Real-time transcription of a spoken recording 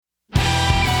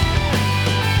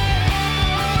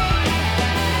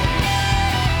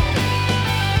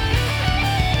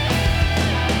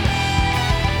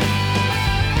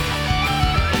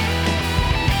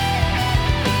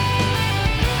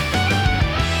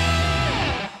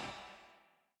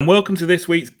And welcome to this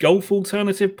week's Golf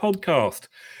Alternative Podcast,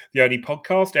 the only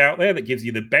podcast out there that gives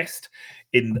you the best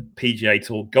in PGA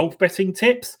Tour golf betting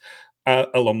tips,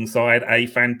 alongside a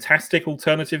fantastic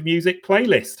alternative music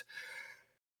playlist.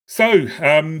 So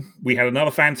we had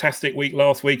another fantastic week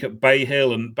last week at Bay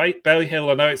Hill, and Bay Hill,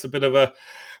 I know it's a bit of a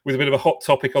hot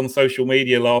topic on social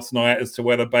media last night as to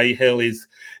whether Bay Hill is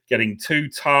getting too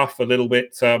tough, a little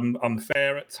bit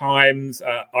unfair at times.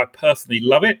 I personally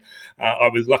love it. I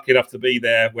was lucky enough to be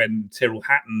there when Tyrrell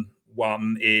Hatton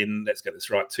won in, let's get this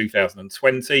right,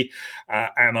 2020.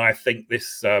 And I think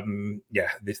this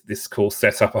course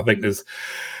setup, I think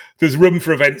there's room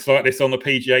for events like this on the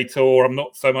PGA Tour. I'm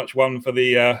not so much one for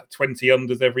the 20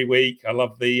 unders every week. I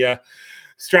love the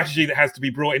strategy that has to be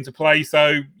brought into play.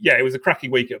 So, yeah, it was a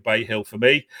cracking week at Bay Hill for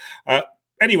me.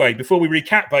 Anyway, before we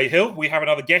recap Bay Hill, we have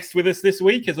another guest with us this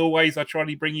week. As always, I try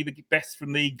to bring you the best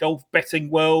from the golf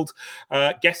betting world,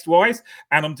 guest-wise.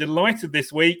 And I'm delighted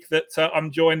this week that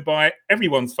I'm joined by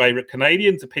everyone's favourite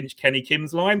Canadian to pinch Kenny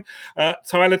Kim's line,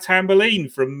 Tyler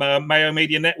Tamboline from Mayo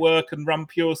Media Network and Run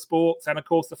Pure Sports, and, of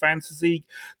course, the Fantasy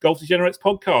Golf Degenerates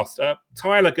podcast.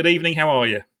 Tyler, good evening. How are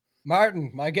you? Martin,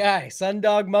 my guy,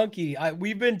 Sundog Monkey.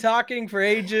 We've been talking for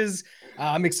ages.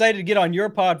 I'm excited to get on your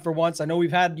pod for once. I know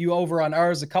we've had you over on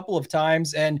ours a couple of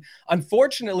times, and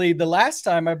unfortunately, the last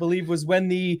time I believe was when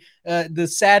the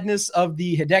sadness of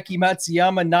the Hideki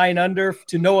Matsuyama 9 under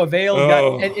to no avail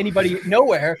got anybody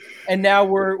nowhere. And now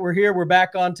we're here. We're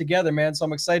back on together, man. So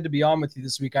I'm excited to be on with you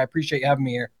this week. I appreciate you having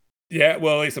me here. Yeah,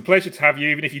 well, it's a pleasure to have you,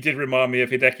 even if you did remind me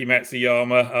of Hideki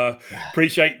Matsuyama.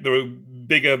 Appreciate the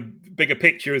bigger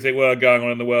picture, as it were, going on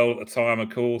in the world at the time, of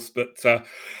course. But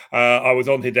I was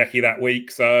on Hideki that week,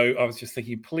 so I was just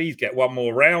thinking, please get one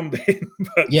more round in.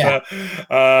 But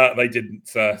they didn't,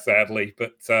 sadly.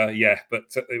 But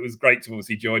it was great to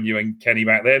obviously join you and Kenny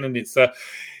back then. And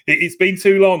it's been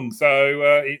too long,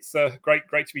 so it's great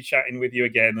to be chatting with you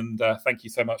again. And thank you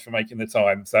so much for making the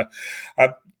time. So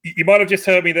you might have just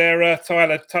heard me there,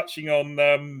 Tyler, touching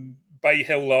on Bay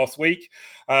Hill last week.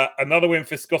 Another win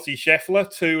for Scotty Scheffler,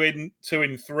 two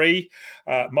in three.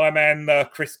 My man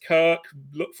Chris Kirk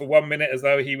looked for 1 minute as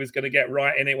though he was going to get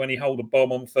right in it when he held a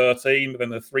bomb on 13, but then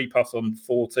the 3-putt on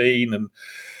 14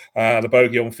 and the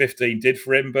bogey on 15 did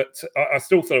for him. But I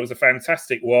still thought it was a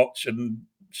fantastic watch, and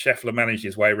Scheffler managed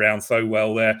his way around so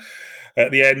well there at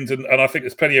the end, and I think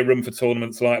there's plenty of room for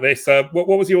tournaments like this. What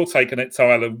was your take on it,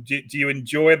 Tyler? Do you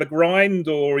enjoy the grind,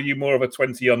 or are you more of a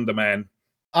 20 under man?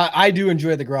 I do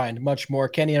enjoy the grind much more.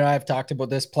 Kenny and I have talked about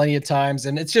this plenty of times,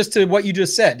 and it's just to what you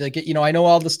just said. Like, I know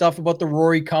all the stuff about the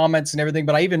Rory comments and everything,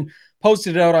 but I even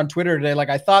posted it out on Twitter today. Like,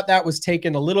 I thought that was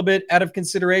taken a little bit out of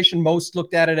consideration. Most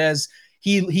looked at it as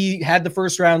he had the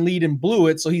first round lead and blew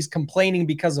it, so he's complaining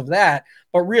because of that.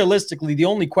 But realistically, the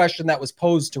only question that was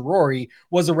posed to Rory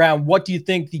was around, what do you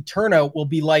think the turnout will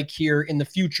be like here in the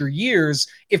future years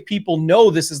if people know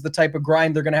this is the type of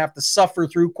grind they're going to have to suffer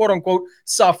through, quote unquote,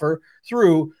 suffer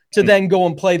through, to then go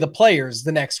and play the Players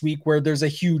the next week where there's a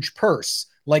huge purse,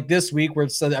 like this week where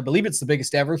it's, I believe it's the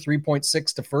biggest ever,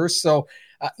 3.6 to first. So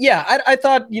I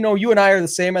thought, you and I are the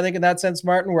same, I think, in that sense,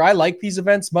 Martin, where I like these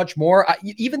events much more.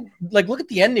 Even look at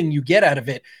the ending you get out of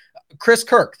it. Chris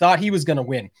Kirk thought he was going to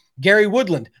win. Gary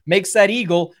Woodland makes that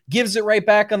eagle, gives it right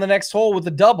back on the next hole with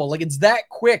a double. Like, it's that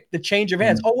quick, the change of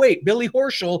hands. Oh, wait, Billy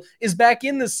Horschel is back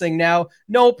in this thing now.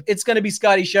 Nope, it's going to be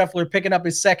Scotty Scheffler picking up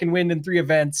his second win in 3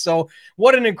 events. So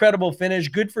what an incredible finish.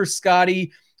 Good for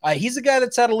Scotty. He's a guy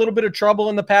that's had a little bit of trouble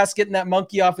in the past getting that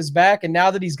monkey off his back. And now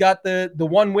that he's got the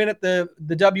one win at the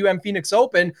WM Phoenix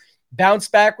Open,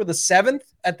 bounced back with a 7th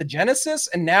at the Genesis,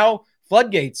 and now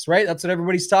floodgates, right? That's what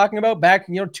everybody's talking about. Back,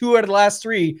 2 out of the last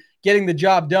 3 getting the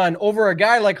job done over a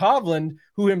guy like Hovland,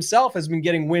 who himself has been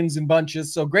getting wins in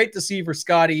bunches. So great to see for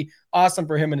Scotty. Awesome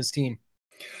for him and his team.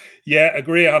 Yeah,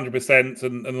 agree 100%.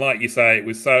 And like you say, it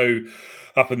was so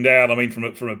up and down. I mean,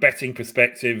 from a betting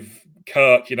perspective,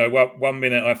 Kirk, 1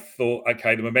 minute I thought,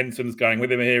 okay, the momentum's going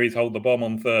with him here. He's held the bomb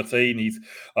on 13. He's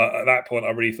at that point,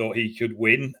 I really thought he could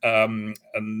win. And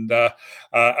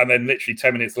then literally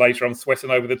 10 minutes later, I'm sweating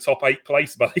over the top 8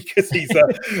 place, buddy, because he's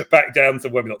back down to,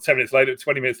 not 10 minutes later,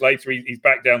 20 minutes later, he's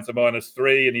back down to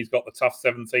 -3, and he's got the tough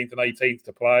 17th and 18th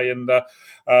to play, and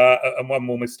one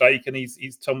more mistake, and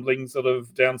he's tumbling sort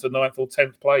of down to 9th or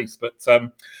 10th place. But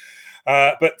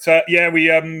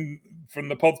we. From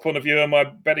the pod's point of view and my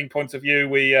betting point of view,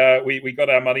 we got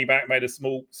our money back, made a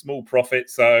small profit.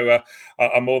 So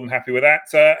I'm more than happy with that.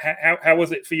 How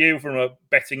was it for you from a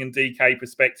betting and DK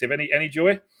perspective? Any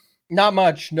joy? Not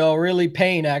much. No, really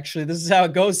pain, actually. This is how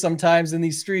it goes sometimes in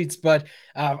these streets. But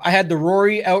I had the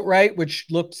Rory outright, which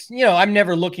looked, I'm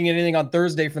never looking at anything on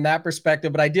Thursday from that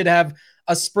perspective, but I did have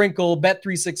a sprinkle.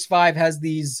 Bet365 has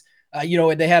these,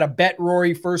 they had a bet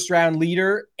Rory first round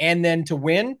leader and then to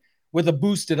win with a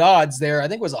boosted odds there. I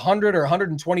think it was 100 or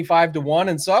 125 to 1.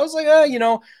 And so I was like,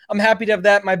 I'm happy to have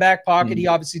that in my back pocket. He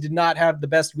obviously did not have the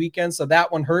best weekend, so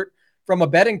that one hurt from a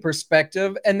betting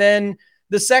perspective. And then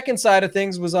the second side of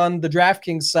things was on the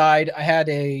DraftKings side. I had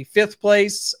a 5th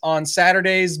place on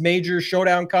Saturday's major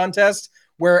showdown contest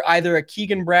where either a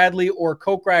Keegan Bradley or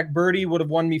Kokrak Birdie would have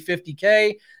won me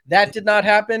 $50K. That did not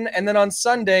happen. And then on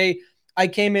Sunday, I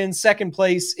came in 2nd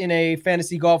place in a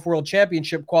Fantasy Golf World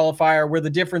Championship qualifier where the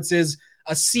difference is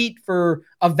a seat for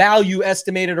a value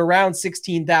estimated around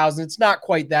 16,000. It's not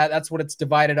quite that. That's what it's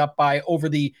divided up by over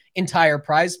the entire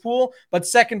prize pool. But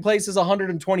 2nd place is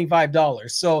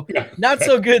 $125. So not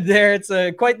so good there. It's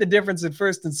quite the difference in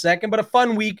 1st and 2nd, but a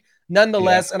fun week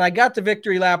nonetheless. Yeah. And I got to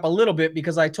victory lap a little bit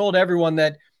because I told everyone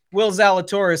that Will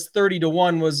Zalatoris 30 to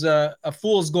 1 was a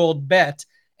fool's gold bet.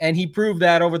 And he proved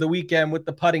that over the weekend with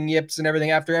the putting yips and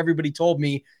everything after everybody told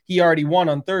me he already won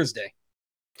on Thursday.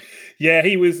 Yeah,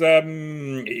 he was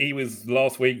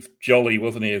last week's jolly,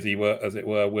 wasn't he? As it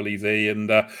were, Willie Z.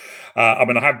 And I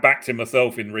have backed him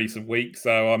myself in recent weeks,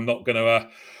 so I'm not going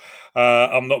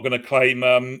to claim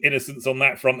innocence on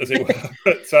that front, as it were.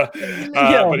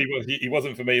 But he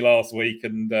wasn't for me last week,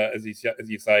 and as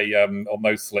you say, on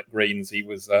those slick greens, he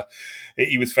was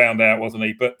found out, wasn't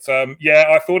he? But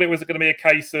I thought it was going to be a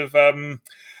case of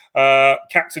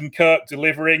Captain Kirk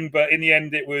delivering, but in the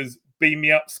end, it was beam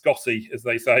me up, Scotty, as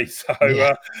they say. So,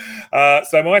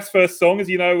 so my first song, as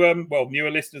you know, newer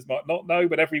listeners might not know,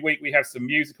 but every week we have some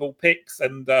musical picks,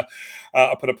 and I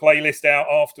put a playlist out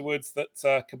afterwards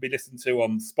that can be listened to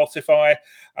on Spotify.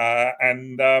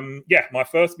 My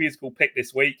first musical pick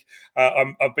this week,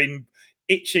 I've been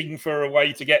itching for a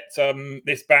way to get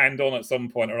this band on at some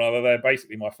point or another. They're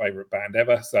basically my favourite band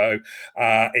ever. So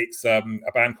it's a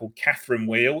band called Catherine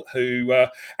Wheel, who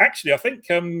actually I think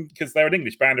because they're an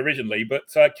English band originally,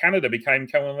 but Canada became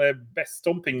one of their best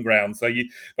stomping grounds. So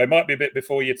they might be a bit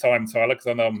before your time, Tyler, because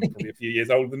I know I'm probably a few years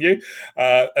older than you.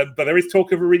 But there is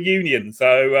talk of a reunion.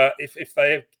 So if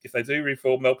they do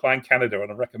reform, they'll play in Canada,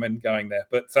 and I recommend going there.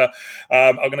 But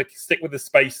I'm going to stick with the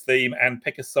space theme and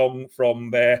pick a song from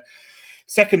their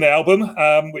second album,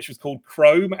 which was called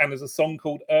Chrome, and there's a song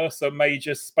called Ursa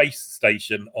Major Space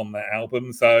Station on that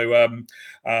album. So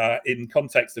in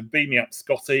context of Beam Me Up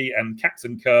Scotty and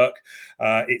Captain Kirk,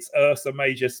 it's Ursa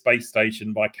Major Space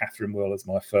Station by Catherine Wheel as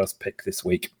my first pick this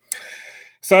week.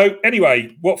 So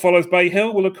anyway, what follows Bay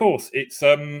Hill? Well, of course, it's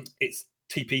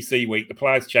TPC week, the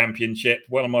Players Championship,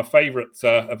 one of my favourite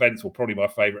events, or probably my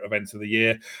favourite event of the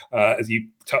year. As you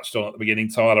touched on at the beginning,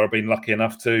 Tyler, I've been lucky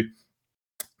enough to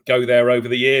go there over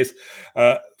the years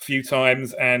a few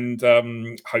times, and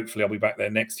hopefully I'll be back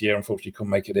there next year. Unfortunately, couldn't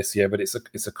make it this year, but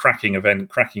it's a cracking event,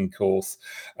 cracking course,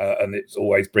 and it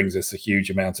always brings us a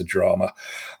huge amount of drama.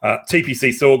 TPC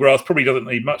Sawgrass probably doesn't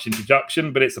need much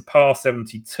introduction, but it's a par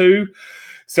 72.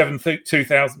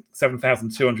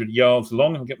 7,200 yards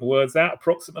long. I'll get my words out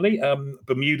approximately.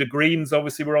 Bermuda Greens,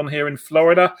 obviously, we're on here in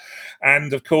Florida.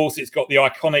 And of course, it's got the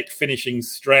iconic finishing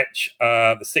stretch,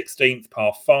 the 16th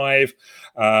par 5,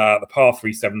 the par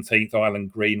 3 17th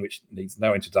Island Green, which needs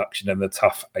no introduction, and the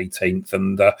tough 18th.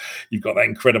 And you've got that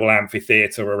incredible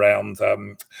amphitheatre around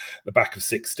the back of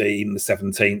 16, the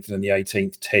 17th, and the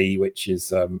 18th tee, which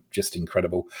is just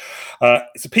incredible.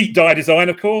 It's a Pete Dye design,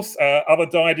 of course. Other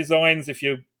Dye designs, if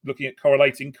you're looking at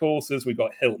correlating courses, we've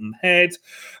got Hilton Head,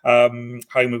 home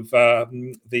of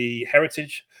the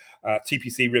Heritage,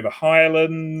 TPC River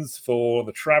Highlands for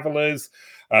the travellers,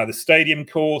 the Stadium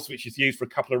course, which is used for a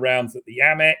couple of rounds at the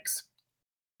Amex.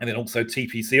 And then also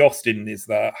TPC Austin is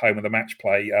the home of the match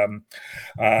play.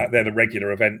 They're the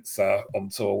regular events on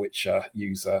tour, which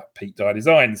use Pete Dye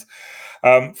designs.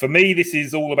 For me, this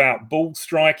is all about ball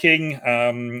striking,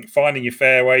 finding your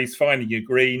fairways, finding your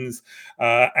greens.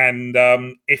 And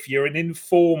if you're an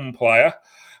informed player,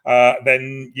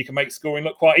 then you can make scoring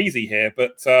look quite easy here.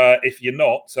 But if you're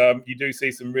not, you do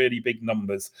see some really big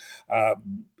numbers.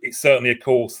 It's certainly a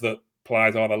course that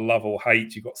players either love or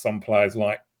hate. You've got some players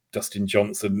like Dustin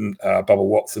Johnson, Bubba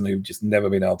Watson, who've just never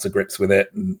been able to get to grips with it,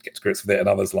 and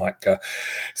others like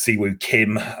Siwoo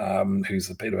Kim, who's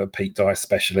a bit of a Pete Dye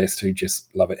specialist, who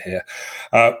just love it here.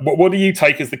 What do you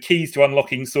take as the keys to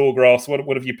unlocking Sawgrass?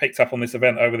 What have you picked up on this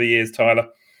event over the years, Tyler?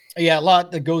 Yeah, a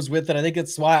lot that goes with it. I think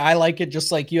it's why I like it just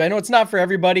like you. I know it's not for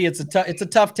everybody. It's a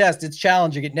tough test. It's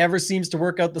challenging. It never seems to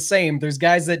work out the same. There's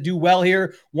guys that do well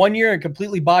here one year and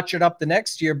completely botch it up the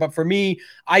next year. But for me,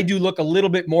 I do look a little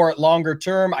bit more at longer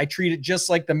term. I treat it just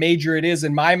like the major it is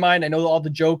in my mind. I know all the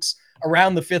jokes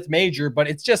around the fifth major, but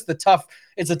it's just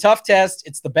it's a tough test.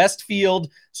 It's the best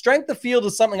field. Strength of field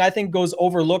is something I think goes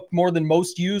overlooked more than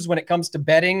most use when it comes to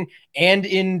betting and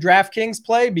in DraftKings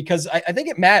play, because I think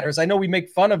it matters. I know we make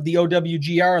fun of the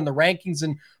OWGR and the rankings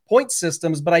and point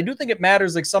systems, but I do think it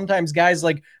matters. Like sometimes guys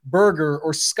like Berger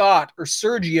or Scott or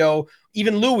Sergio,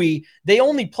 even Louis, they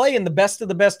only play in the best of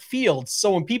the best fields.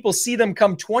 So when people see them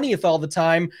come 20th all the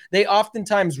time, they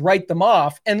oftentimes write them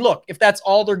off. And look, if that's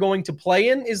all they're going to play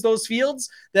in is those fields,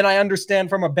 then I understand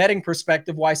from a betting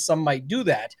perspective why some might do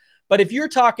that. But if you're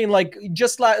talking like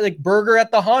just like Berger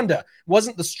at the Honda,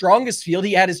 wasn't the strongest field.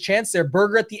 He had his chance there.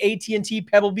 Berger at the AT&T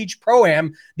Pebble Beach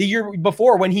Pro-Am the year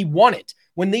before when he won it.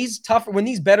 When these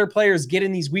better players get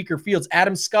in these weaker fields,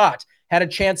 Adam Scott had a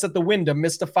chance at the Wyndham,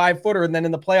 missed a 5-footer, and then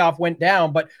in the playoff went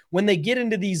down. But when they get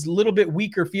into these little bit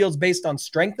weaker fields based on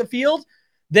strength of field,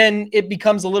 then it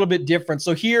becomes a little bit different.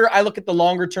 So here I look at the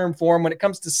longer term form when it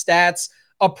comes to stats,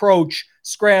 approach,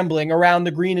 scrambling around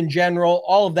the green in general.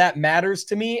 All of that matters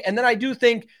to me. And then I do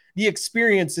think the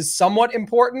experience is somewhat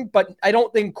important, but I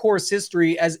don't think course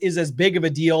history is as big of a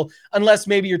deal unless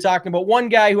maybe you're talking about one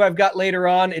guy who I've got later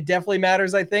on. It definitely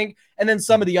matters, I think. And then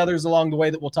some of the others along the way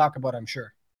that we'll talk about, I'm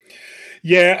sure.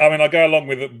 Yeah, I mean, I go along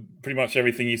with pretty much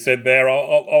everything you said there.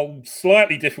 I'll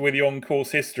slightly differ with you on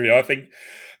course history. I think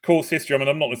course history, I mean,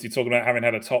 I'm not necessarily talking about having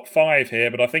had a top 5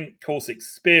 here, but I think course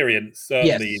experience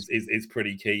certainly is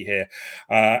pretty key here.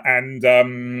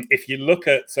 If you look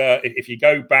at, if you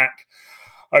go back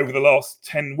over the last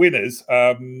 10 winners,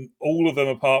 all of them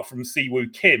apart from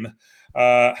Siwoo Kim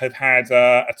had had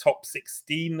a top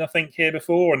 16, I think, here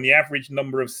before. And the average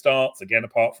number of starts, again,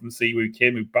 apart from Siwoo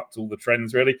Kim, who bucked all the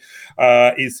trends, really,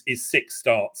 is 6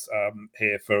 starts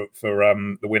here for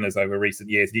the winners over recent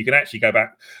years. And you can actually go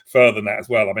back further than that as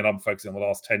well. I mean, I'm focusing on the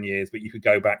last 10 years, but you could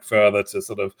go back further to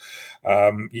sort of,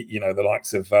 the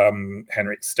likes of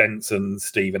Henrik Stenson,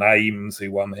 Stephen Ames,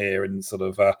 who won here in sort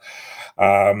of,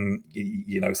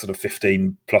 sort of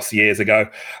 15 plus years ago.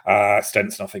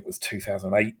 Stenson, I think, was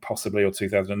 2008, possibly, or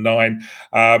 2009.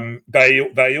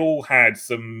 They all had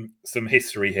some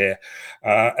history here,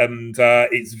 and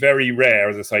it's very rare,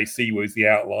 as I say, Siwoo's the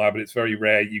outlier, but it's very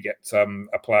rare you get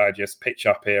a player just pitch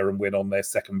up here and win on their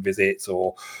second visit,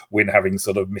 or win having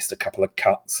sort of missed a couple of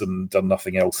cuts and done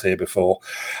nothing else here before.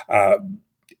 I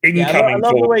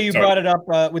love the way you brought it up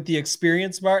with the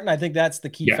experience, Martin. I think that's the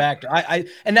key factor.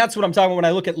 And that's what I'm talking about when I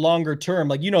look at longer term.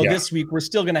 Like, this week we're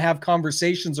still going to have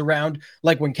conversations around,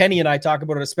 like when Kenny and I talk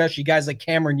about it, especially guys like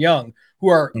Cameron Young, who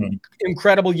are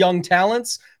incredible young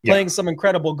talents playing some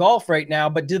incredible golf right now.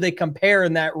 But do they compare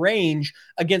in that range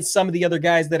against some of the other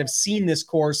guys that have seen this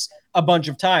course a bunch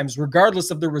of times? Regardless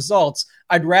of the results,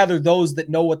 I'd rather those that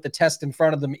know what the test in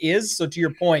front of them is. So to your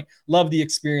point, love the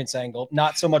experience angle,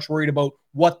 not so much worried about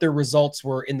what their results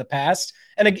were in the past.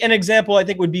 And an example I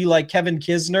think would be like Kevin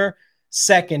Kisner,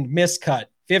 second miscut,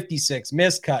 56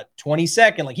 miscut,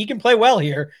 22nd. Like, he can play well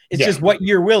here. It's just what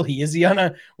year will he? Is he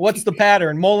on what's the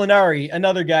pattern? Molinari,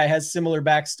 another guy, has similar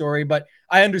backstory, but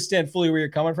I understand fully where you're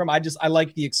coming from. I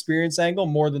like the experience angle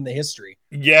more than the history.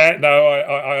 Yeah, no,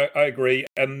 I agree.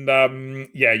 And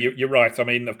you're right. I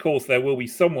mean, of course, there will be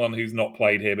someone who's not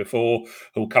played here before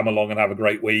who'll come along and have a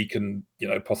great week and,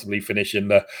 possibly finish in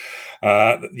the,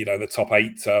 the top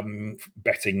 8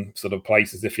 betting sort of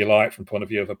places, if you like, from point of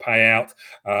view of a payout.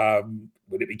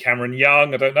 Would it be Cameron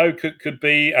Young? I don't know. Could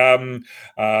be. I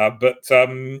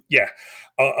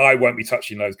won't be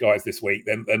touching those guys this week.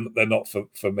 They're not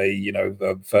for me.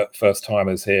 The first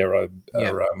timers here are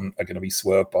going to be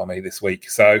swerved by me this week.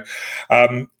 So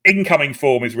incoming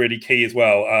form is really key as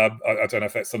well. I don't know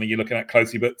if that's something you're looking at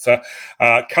closely, but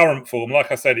current form,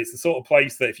 like I said, it's the sort of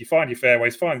place that if you find your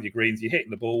fairways, find your greens, you're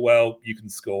hitting the ball well, you can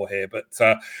score here. But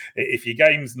if your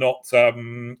game's not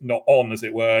on, as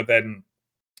it were, then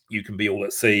you can be all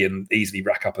at sea and easily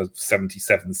rack up a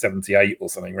 77, 78 or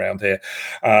something around here.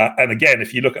 And again,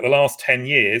 if you look at the last 10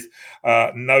 years,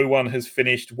 no one has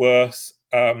finished worse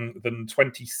than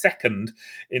 22nd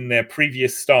in their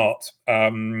previous start,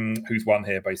 who's won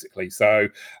here, basically. So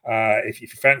if you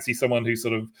fancy someone who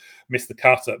sort of missed the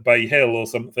cut at Bay Hill or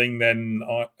something, then,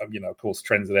 of course,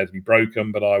 trends are there to be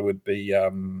broken, but I would be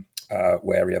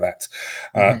wary of that.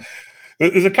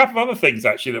 There's a couple of other things,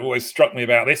 actually, that have always struck me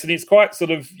about this, and it's quite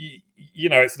sort of,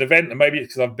 it's an event, and maybe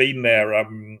it's because I've been there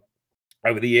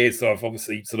over the years, so I've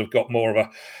obviously sort of got more of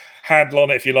handle on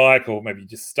it, if you like, or maybe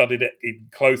just studied it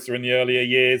closer in the earlier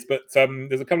years. But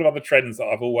there's a couple of other trends that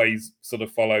I've always sort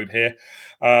of followed here.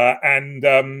 And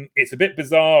it's a bit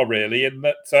bizarre, really, in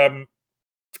that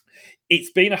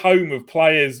it's been a home of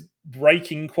players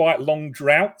breaking quite long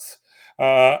droughts.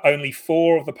 Only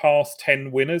 4 of the past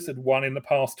 10 winners had won in the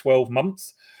past 12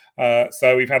 months.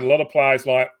 So we've had a lot of players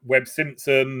like Webb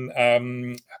Simpson,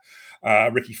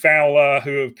 Ricky Fowler,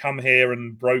 who have come here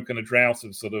and broken a drought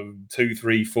of sort of 2,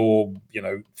 3, 4,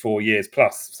 4 years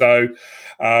plus. So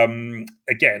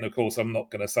again, of course, I'm not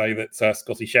going to say that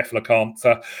Scotty Scheffler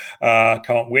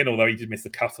can't win, although he did miss the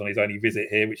cut on his only visit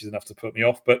here, which is enough to put me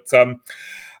off. But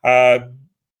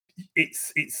it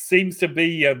seems to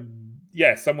be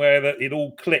somewhere that it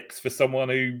all clicks for someone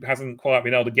who hasn't quite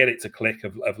been able to get it to click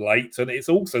of late. And it's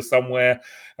also somewhere,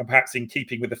 and perhaps in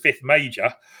keeping with the 5th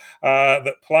major,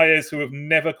 that players who have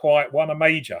never quite won a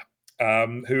major,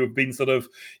 who have been sort of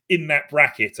in that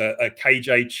bracket, a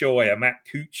KJ Choi, a Matt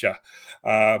Kuchar,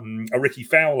 a Ricky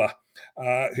Fowler,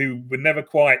 who were never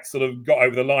quite sort of got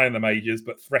over the line in the majors,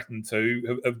 but threatened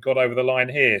to have got over the line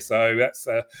here. So that's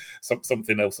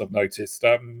something else I've noticed.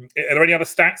 Are there any other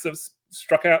stats that have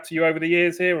struck out to you over the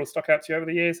years here, or stuck out to you over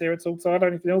the years here at all, Tyler?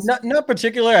 Anything else? Not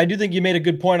particular. I do think you made a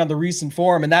good point on the recent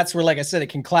form, and that's where, like I said, it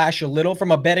can clash a little.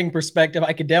 From a betting perspective,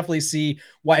 I could definitely see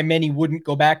why many wouldn't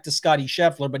go back to Scotty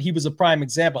Scheffler, but he was a prime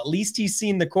example. At least he's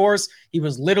seen the course. He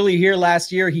was literally here last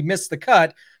year. He missed the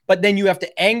cut, but then you have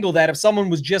to angle that. If someone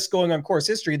was just going on course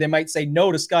history, they might say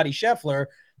no to Scotty Scheffler,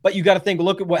 but you got to think,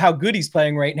 look at how good he's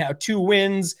playing right now. 2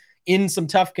 wins in some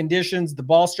tough conditions. The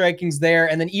ball striking's there.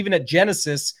 And then even at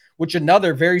Genesis, which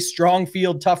another very strong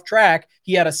field, tough track,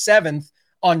 he had a 7th.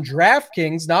 On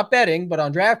DraftKings, not betting, but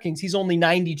on DraftKings, he's only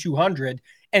 9,200.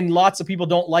 And lots of people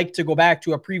don't like to go back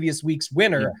to a previous week's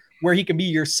winner where he can be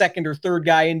your 2nd or 3rd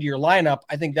guy into your lineup.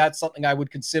 I think that's something I would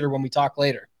consider when we talk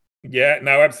later. Yeah,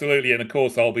 no, absolutely. And of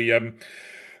course, I'll be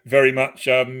very much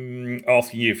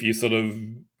asking you if you sort of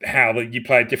how you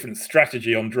play a different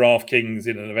strategy on DraftKings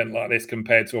in an event like this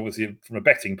compared to obviously from a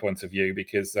betting point of view,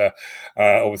 because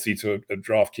obviously to a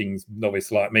DraftKings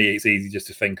novice like me, it's easy just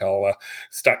to think I'll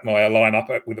stack my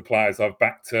lineup with the players I've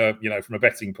backed, from a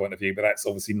betting point of view, but that's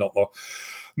obviously not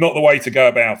the way to go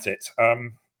about it.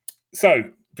 So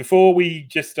before we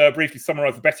just briefly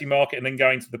summarise the betting market and then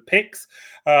go into the picks,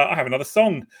 I have another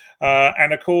song.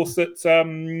 And of course, at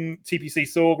TPC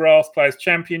Sawgrass Players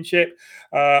Championship,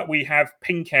 we have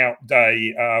Pink Out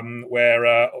Day,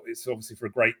 where it's obviously for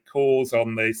a great cause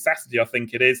on the Saturday, I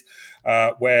think it is,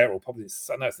 or probably it's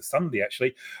the Sunday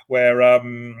actually, where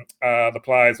the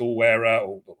players all wear,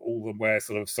 all of them wear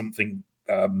sort of something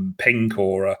pink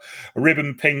or a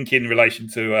ribbon pink in relation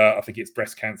to I think it's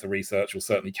breast cancer research, or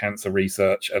certainly cancer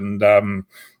research, and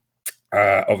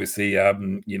obviously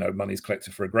money's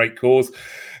collected for a great cause.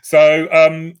 So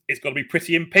it's got to be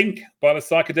Pretty in Pink by the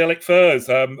Psychedelic Furs.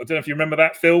 I don't know if you remember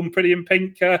that film, Pretty in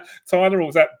Pink, Tyler, or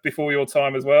was that before your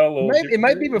time as well? Or it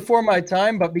might be before my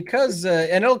time, but because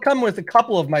and it'll come with a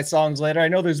couple of my songs later. I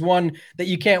know there's one that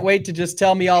you can't wait to just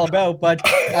tell me all about, but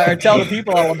or tell the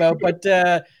people all about,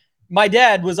 but my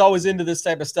dad was always into this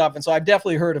type of stuff, and so I've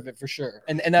definitely heard of it for sure.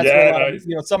 And that's where a lot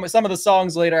of, some of the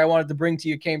songs later I wanted to bring to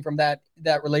you came from that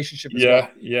relationship as well.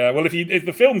 Yeah. Well, if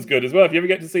the film's good as well, if you ever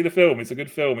get to see the film, it's a good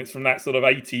film. It's from that sort of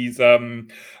 80s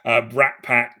Brat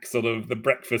Pack, sort of the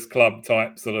Breakfast Club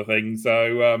type sort of thing.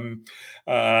 So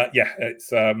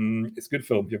it's a good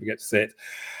film if you ever get to see it.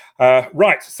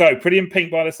 Right, so Pretty in Pink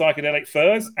by the Psychedelic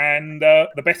Furs, and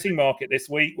the betting market this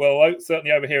week. Well,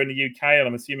 certainly over here in the UK, and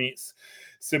I'm assuming it's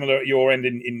similar at your end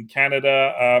in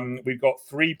Canada. We've got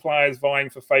 3 players vying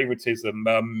for favouritism.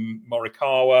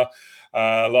 Morikawa,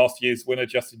 last year's winner,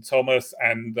 Justin Thomas,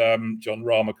 and Jon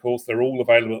Rahm, of course. They're all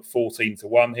available at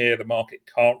 14-1 here. The market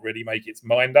can't really make its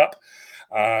mind up.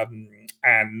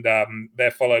 And they're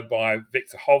followed by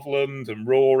Victor Hovland and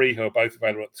Rory, who are both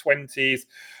available at 20s.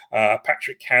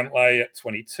 Patrick Cantlay at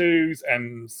 22s,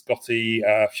 and Scotty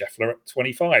Scheffler at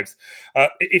 25s.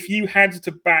 If you had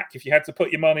to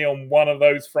put your money on one of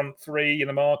those front 3 in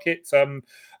the market,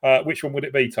 which one would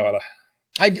it be, Tyler?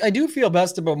 I do feel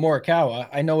best about Morikawa.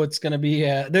 I know it's going to be,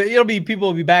 people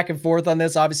will be back and forth on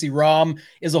this. Obviously, Rahm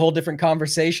is a whole different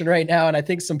conversation right now, and I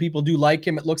think some people do like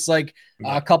him. It looks like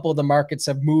a couple of the markets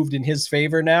have moved in his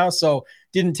favor now, so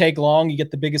didn't take long. You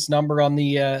get the biggest number on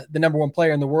the number 1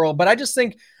 player in the world, but I just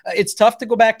think it's tough to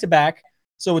go back to back.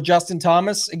 So with Justin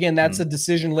Thomas, again, that's a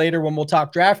decision later when we'll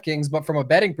talk DraftKings, but from a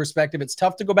betting perspective, it's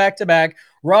tough to go back to back.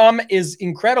 Rahm is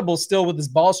incredible still with his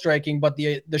ball striking, but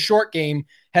the short game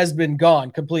has been gone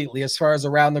completely as far as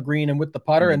around the green and with the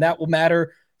putter, and that will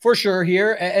matter for sure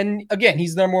here. And again,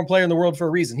 he's the number one player in the world for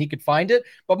a reason. He could find it.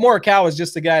 But Morikawa is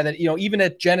just the guy that, even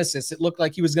at Genesis, it looked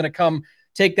like he was going to come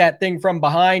take that thing from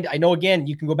behind. I know, again,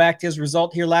 you can go back to his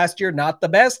result here last year, not the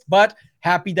best, but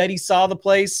happy that he saw the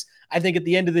place. I think at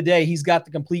the end of the day, he's got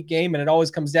the complete game, and it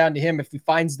always comes down to him. If he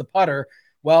finds the putter,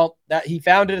 well, that he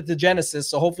found it at the Genesis,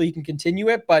 so hopefully he can continue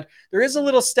it. But there is a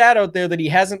little stat out there that he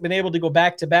hasn't been able to go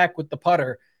back-to-back with the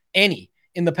putter in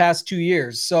the past 2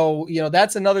 years. So,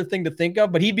 that's another thing to think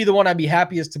of, but he'd be the one I'd be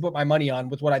happiest to put my money on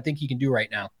with what I think he can do right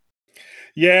now.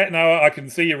 Yeah, no, I can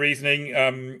see your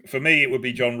reasoning. For me, it would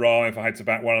be Jon Rahm if I had to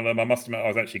back one of them. I must admit I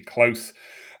was actually close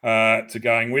to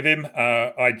going with him.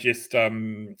 I just,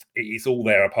 it's all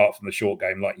there apart from the short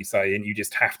game, like you say, and you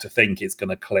just have to think it's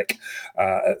going to click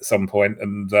at some point.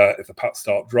 And if the putts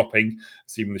start dropping,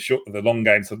 assuming the long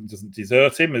game doesn't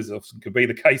desert him, as often could be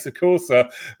the case, of course,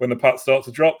 when the putts start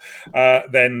to drop,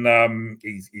 then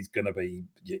he's going to be,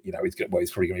 he's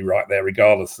probably going to be right there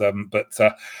regardless.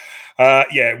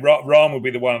 Rahm would be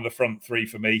the one of the front three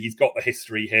for me. He's got the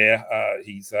history here.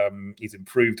 He's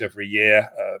improved every year.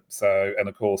 And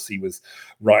of course he was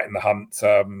right in the hunt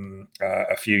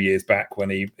a few years back when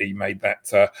he made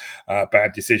that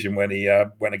bad decision when he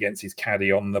went against his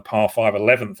caddy on the par 5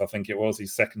 11th. I think it was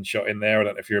his second shot in there. I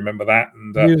don't know if you remember that.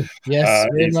 And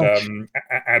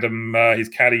Adam, his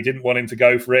caddy, didn't want him to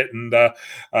go for it, and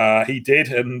he did,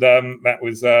 and that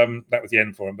was the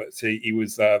end for him. But he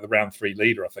was the round 3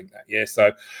 leader, I think, that year.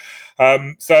 So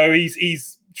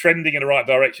he's trending in the right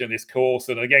direction in this course.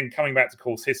 And again, coming back to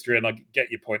course history, and I get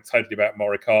your point totally about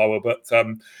Morikawa, but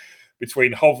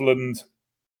between Hovland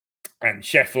and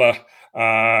Scheffler,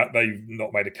 they've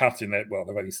not made a cut in there. Well,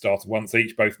 they've only started once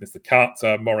each, both missed the cut.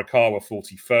 Morikawa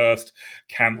 41st,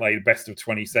 Cantlay best of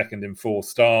 22nd in 4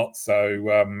 starts.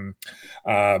 So,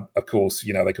 of course,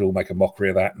 they could all make a mockery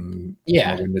of that and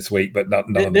win this week, but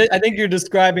none of them. I think you're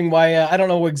describing why I don't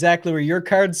know exactly where your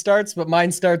card starts, but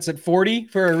mine starts at 40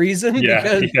 for a reason.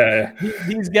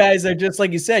 These guys are just,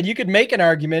 like you said, you could make an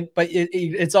argument, but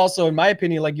it's also, in my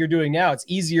opinion, like you're doing now, it's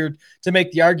easier to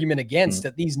make the argument against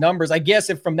at these numbers. I guess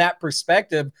if from that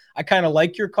perspective, I kind of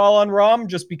like your call on Rahm,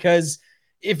 just because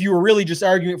if you were really just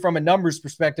arguing from a numbers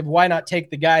perspective, why not take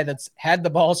the guy that's had the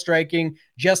ball striking,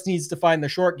 just needs to find the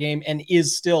short game, and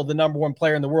is still the number one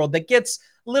player in the world? That gets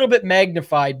a little bit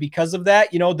magnified because of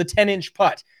that. The 10-inch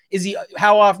putt.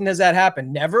 How often has that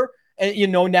happened? Never.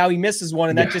 And, now he misses one,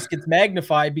 and that just gets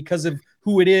magnified because of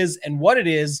who it is and what it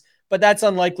is, but that's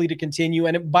unlikely to continue.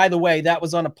 And by the way, that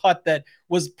was on a putt that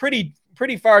was pretty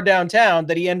far downtown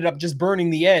that he ended up just burning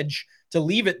the edge to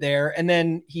leave it there. And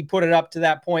then he put it up to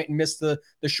that point and missed the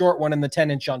short one and the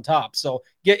 10-inch on top. So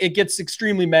it gets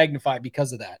extremely magnified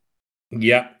because of that.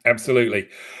 Yeah, absolutely.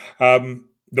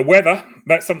 The weather,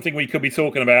 that's something we could be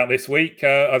talking about this week.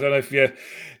 I don't know if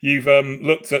you've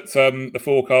looked at the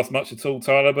forecast much at all,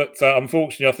 Tyler, but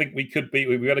unfortunately, I think we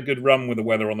had a good run with the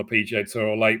weather on the PGA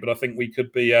Tour late, but I think we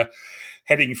could be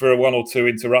heading for 1 or 2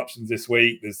 interruptions this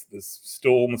week. There's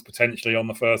storms potentially on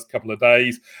the first couple of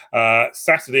days.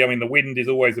 Saturday, the wind is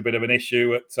always a bit of an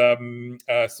issue at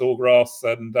Sawgrass,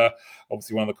 and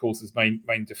obviously one of the course's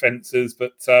main defences.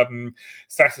 But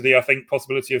Saturday, I think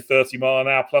possibility of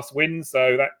 30-mile-an-hour plus winds,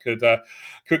 so that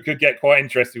could get quite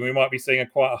interesting. We might be seeing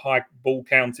quite a high ball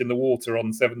count in the water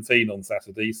on 17 on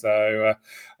Saturday. So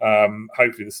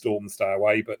hopefully the storms stay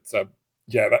away, but.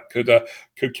 That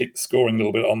could keep the scoring a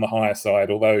little bit on the higher side.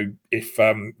 Although if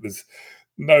there's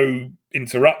no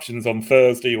interruptions on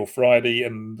Thursday or Friday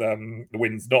and the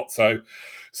wind's not so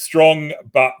strong,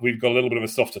 but we've got a little bit of a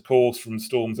softer course from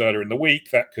storms earlier in the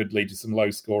week, that could lead to some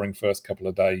low scoring first couple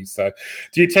of days. So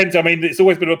do you tend to, it's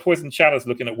always been a poison chalice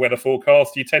looking at weather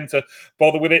forecasts. Do you tend to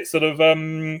bother with it sort of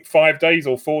 5 days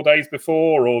or 4 days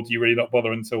before, or do you really not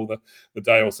bother until the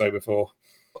day or so before?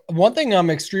 One thing I'm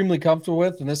extremely comfortable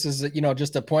with, and this is,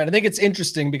 just a point, I think it's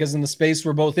interesting because in the space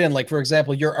we're both in, like, for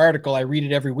example, your article, I read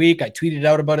it every week. I tweeted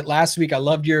out about it last week. I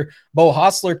loved your Beau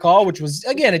Hossler call, which was,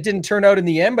 again, it didn't turn out in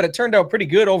the end, but it turned out pretty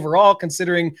good overall,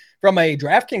 considering from a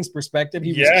DraftKings perspective,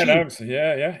 he was cheap.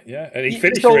 And he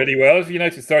finished really well. If you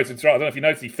noticed, sorry to interrupt, I don't know if you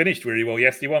noticed, he finished really well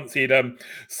yesterday. Once he'd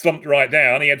slumped right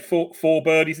down, he had four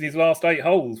birdies in his last 8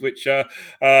 holes, which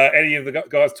any of the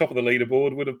guys top of the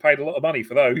leaderboard would have paid a lot of money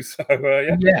for those. So,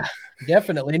 Yeah,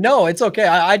 definitely. No, it's okay.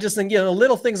 I just think,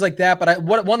 little things like that. But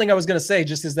one thing I was going to say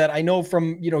just is that I know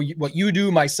from, what you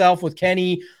do, myself with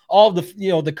Kenny, all the,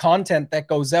 the content that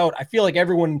goes out, I feel like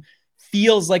everyone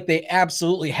feels like they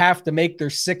absolutely have to make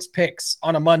their 6 picks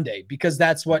on a Monday because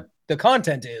that's what the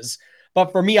content is.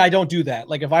 But for me, I don't do that.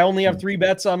 Like if I only have 3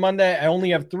 bets on Monday, I only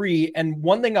have 3. And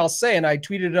one thing I'll say, and I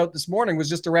tweeted it out this morning, was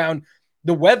just around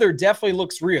the weather definitely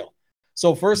looks real.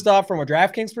 So first off, from a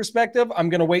DraftKings perspective, I'm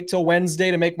going to wait till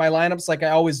Wednesday to make my lineups like I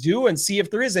always do and see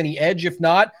if there is any edge. If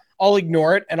not, I'll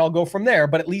ignore it and I'll go from there.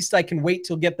 But at least I can wait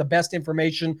till get the best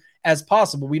information as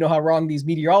possible. We know how wrong these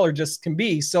meteorologists can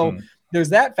be. So there's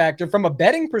that factor. From a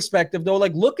betting perspective, though,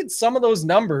 like look at some of those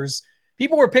numbers.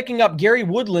 People were picking up Gary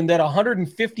Woodland at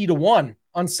 150-1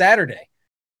 on Saturday.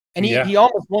 And he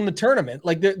almost won the tournament.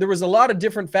 Like there was a lot of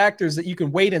different factors that you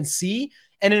can wait and see.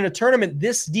 And in a tournament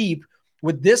this deep,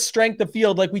 with this strength of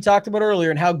field, like we talked about earlier,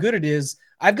 and how good it is,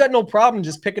 I've got no problem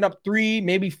just picking up 3,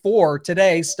 maybe 4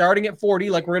 today, starting at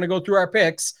 40, like we're going to go through our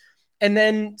picks, and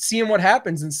then seeing what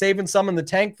happens and saving some in the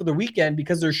tank for the weekend,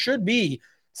 because there should be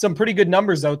some pretty good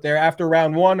numbers out there after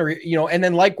round 1, or, and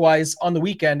then likewise on the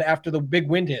weekend after the big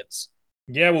wind hits.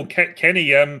 Yeah, well, Kenny's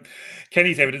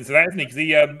evidence of that, isn't he?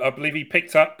 Because I believe he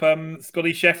picked up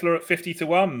Scotty Scheffler at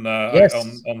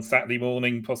 50-1 on Saturday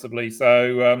morning, possibly.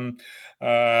 So,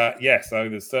 so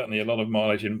there's certainly a lot of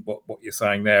mileage in what you're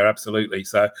saying there. Absolutely.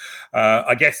 So,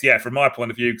 I guess, from my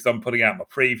point of view, because I'm putting out my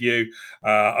preview,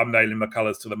 I'm nailing my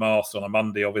colours to the mast on a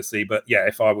Monday, obviously. But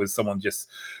if I was someone just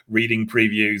reading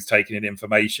previews, taking in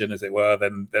information, as it were,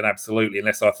 then absolutely.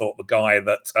 Unless I thought the guy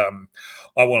that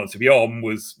I wanted to be on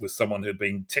was someone who'd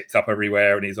been tipped up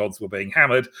everywhere and his odds were being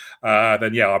hammered,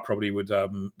 then I probably would sort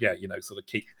of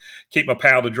keep my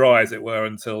powder dry, as it were,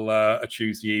 until a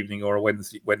Tuesday evening or a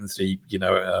Wednesday.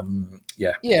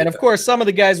 And of course some of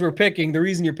the guys we're picking, the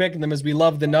reason you're picking them is we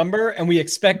love the number and we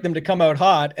expect them to come out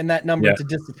hot and that number to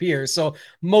disappear. So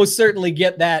most certainly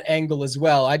get that angle as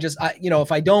well. I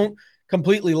if I don't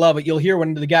completely love it, you'll hear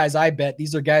one of the guys I bet.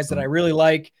 These are guys that I really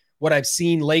like, what I've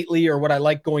seen lately or what I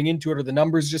like going into it, or the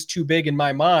numbers just too big in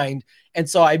my mind. And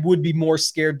so I would be more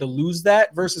scared to lose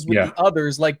that versus with the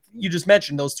others, like you just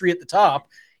mentioned, those 3 at the top.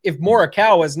 If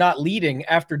Morikawa is not leading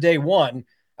after day 1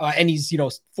 and he's,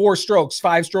 4 strokes,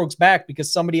 5 strokes back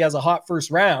because somebody has a hot first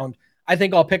round, I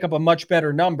think I'll pick up a much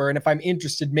better number. And if I'm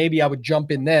interested, maybe I would jump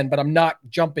in then, but I'm not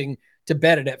jumping to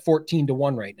bet it at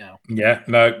 14-1 right now. Yeah,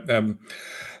 no,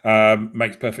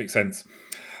 makes perfect sense.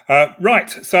 Right,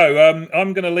 so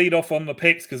I'm going to lead off on the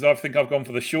picks because I think I've gone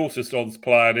for the shortest odds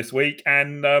player this week,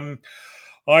 and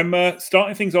I'm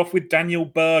starting things off with Daniel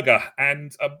Berger.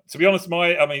 And to be honest,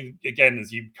 again,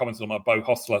 as you commented on my Beau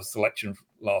Hossler selection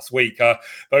last week,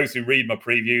 those who read my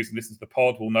previews and listen to the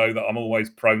pod will know that I'm always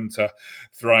prone to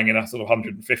throwing in a sort of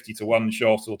 150-1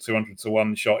 shot or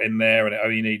 200-1 shot in there, and it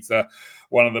only needs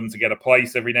one of them to get a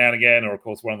place every now and again, or of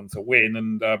course one of them to win,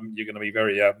 and you're going to be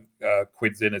very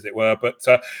quids in, as it were. But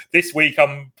this week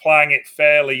I'm playing it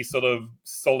fairly sort of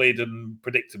solid and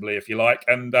predictably, if you like,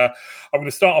 and I'm going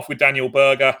to start off with Daniel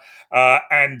Berger,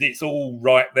 and it's all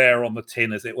right there on the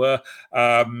tin, as it were.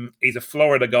 He's a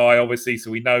Florida guy, obviously, so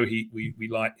we know he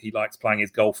likes playing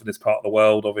his golf in this part of the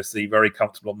world. Obviously, very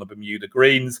comfortable on the Bermuda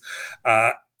greens.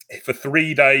 For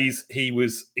 3 days, he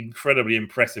was incredibly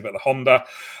impressive at the Honda,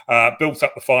 built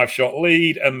up the 5-shot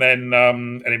lead, and then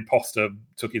an imposter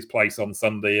took his place on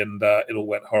Sunday, and it all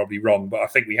went horribly wrong. But I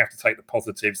think we have to take the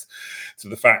positives to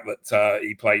the fact that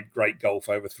he played great golf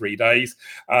over 3 days.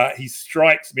 He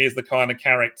strikes me as the kind of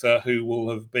character who will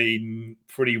have been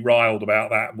pretty riled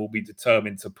about that and will be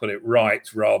determined to put it right,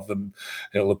 rather than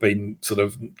he'll have been sort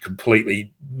of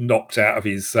completely knocked out of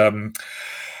his...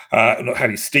 not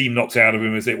had his steam knocked out of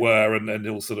him, as it were, and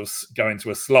he'll sort of go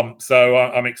into a slump. So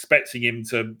I'm expecting him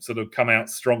to sort of come out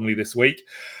strongly this week.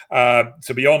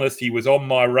 To be honest, he was on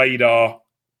my radar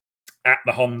at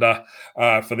the Honda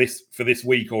for this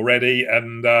week already,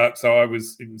 and so I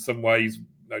was, in some ways,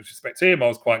 no disrespect to him, I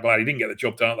was quite glad he didn't get the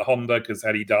job done at the Honda, because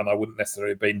had he done, I wouldn't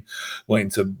necessarily have been wanting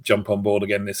to jump on board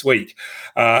again this week.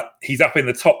 He's up in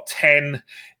the top 10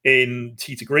 in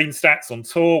Tee to Green stats on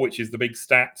tour, which is the big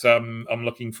stat I'm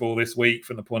looking for this week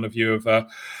from the point of view of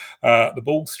the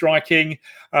ball striking.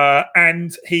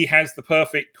 And he has the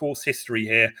perfect course history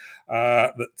here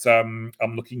that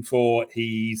I'm looking for.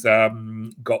 He's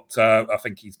got, I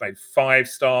think he's made 5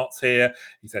 starts here.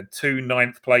 He's had 2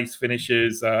 ninth place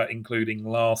finishes, including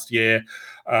last year.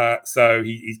 So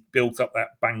he's built up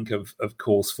that bank of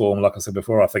course form. Like I said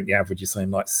before, I think the average is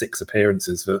something like 6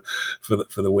 appearances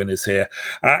for the winners here.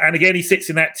 And again, he sits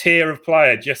in that tier of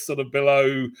player, just sort of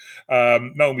below. No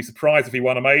one will be surprised if he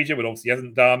won a major, but obviously he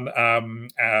hasn't done.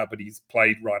 But he's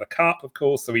played Ryder Cup, of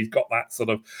course, so he's got that sort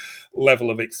of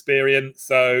level of experience.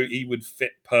 So he would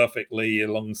fit perfectly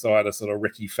alongside a sort of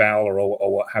Ricky Fowler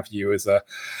or what have you as a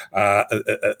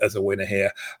winner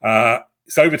here.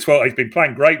 it's over 12. He's been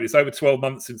playing great, but it's over 12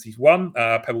 months since he's won.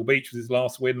 Pebble Beach was his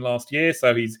last win last year,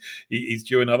 so he's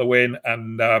due another win.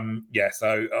 And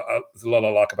so there's a lot I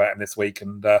like about him this week,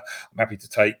 and I'm happy to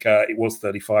take. It was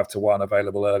 35-1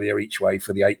 available earlier each way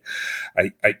for the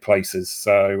eight places.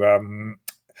 So.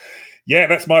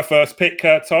 That's my first pick,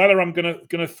 Tyler. I'm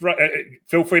gonna throw.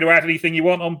 Feel free to add anything you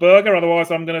want on Berger.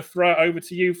 Otherwise, I'm gonna throw it over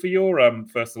to you for your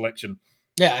first selection.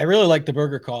 Yeah, I really like the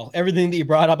Berger call. Everything that you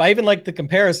brought up. I even like the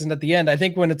comparison at the end. I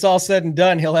think when it's all said and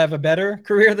done, he'll have a better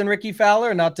career than Rickie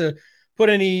Fowler. Not to put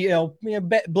any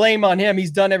blame on him.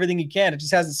 He's done everything he can. It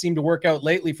just hasn't seemed to work out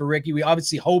lately for Rickie. We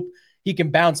obviously hope he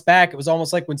can bounce back. It was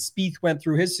almost like when Spieth went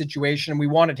through his situation and we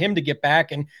wanted him to get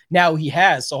back, and now he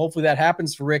has. So hopefully that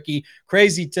happens for Rickie.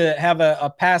 Crazy to have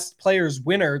a past players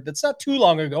winner that's not too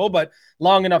long ago, but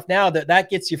long enough now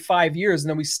that gets you 5 years, and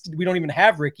then we don't even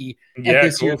have Rickie at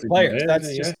this year's players.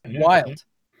 That's just wild.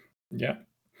 Yeah.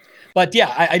 But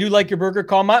yeah, I do like your Berger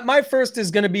call. My first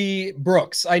is going to be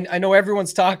Brooks. I know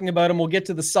everyone's talking about him. We'll get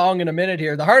to the song in a minute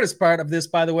here. The hardest part of this,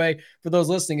 by the way, for those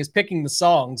listening, is picking the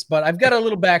songs. But I've got a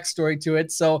little backstory to it,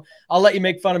 so I'll let you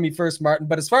make fun of me first, Martin.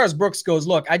 But as far as Brooks goes,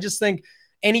 look, I just think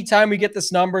anytime we get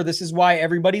this number, this is why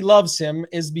everybody loves him,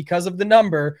 is because of the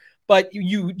number. But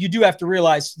you do have to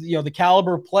realize, the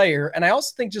caliber player. And I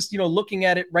also think just, looking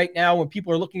at it right now, when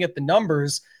people are looking at the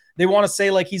numbers, they want to say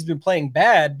like he's been playing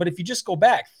bad, but if you just go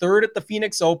back, third at the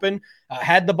Phoenix Open,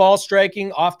 had the ball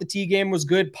striking, off the tee game was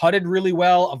good, putted really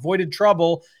well, avoided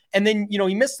trouble, and then,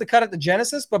 he missed the cut at the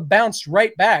Genesis, but bounced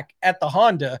right back at the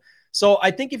Honda. So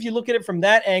I think if you look at it from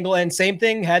that angle, and same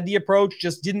thing, had the approach,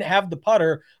 just didn't have the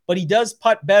putter, but he does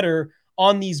putt better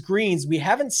on these greens. We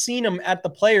haven't seen him at the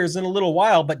Players in a little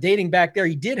while, but dating back there,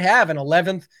 he did have an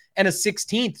 11th and a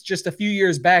 16th just a few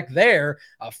years back there.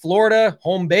 Florida,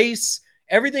 home base.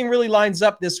 Everything really lines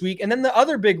up this week. And then the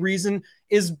other big reason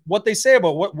is what they say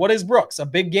about what is Brooks, a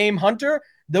big game hunter.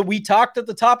 That we talked at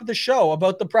the top of the show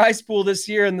about the prize pool this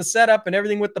year and the setup and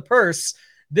everything with the purse.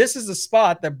 This is a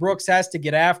spot that Brooks has to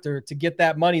get after to get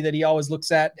that money that he always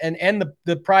looks at and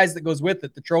the prize that goes with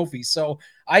it, the trophy. So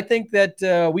I think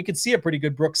that we could see a pretty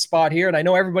good Brooks spot here. And I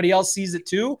know everybody else sees it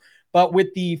too, but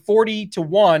with the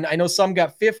 40-1, I know some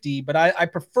got 50, but I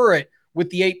prefer it with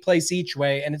the 8 place each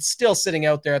way, and it's still sitting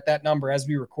out there at that number as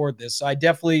we record this. So I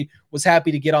definitely was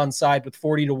happy to get on side with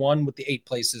 40-1 with the 8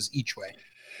 places each way.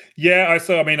 Yeah, I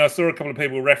saw a couple of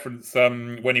people reference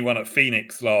when he won at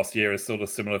Phoenix last year, a sort of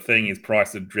similar thing. His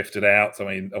price had drifted out. So,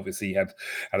 obviously he had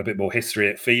a bit more history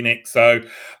at Phoenix. So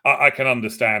I can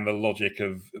understand the logic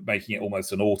of making it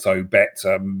almost an auto bet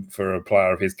for a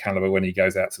player of his caliber when he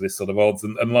goes out to this sort of odds.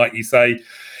 And like you say,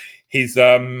 his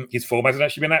form hasn't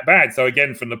actually been that bad. So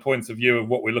again, from the point of view of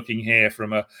what we're looking here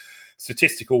from a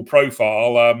statistical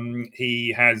profile,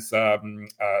 he has the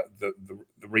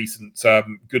recent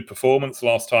good performance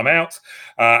last time out,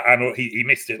 and he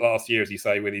missed it last year, as you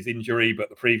say, with his injury. But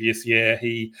the previous year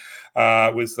he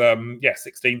was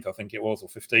 16th, I think it was, or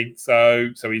 15th.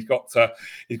 So he's got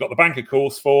the banker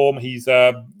course form. He's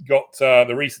got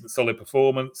the recent solid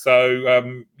performance. So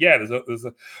there's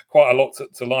quite a lot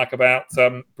to like about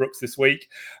Brooks this week.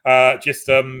 Just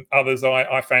others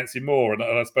I fancy more, and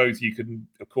I suppose you can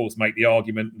of course make the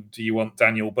argument: do you want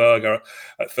Daniel Berger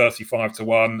at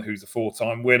 35-1, who's a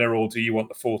 4-time winner, or do you want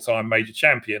the 4-time major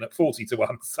champion at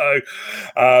 40-1? So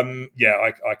I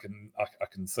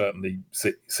can certainly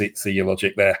see your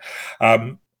logic there.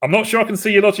 I'm not sure I can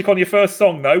see your logic on your first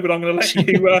song though, but I'm going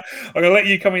to let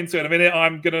you come into it in a minute.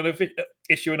 I'm going to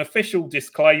issue an official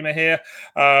disclaimer here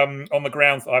on the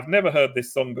grounds that I've never heard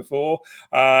this song before.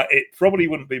 It probably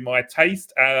wouldn't be my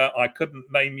taste. I couldn't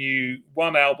name you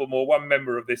one album or one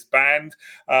member of this band,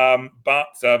 but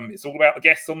it's all about the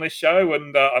guests on this show,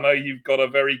 and I know you've got a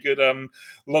very good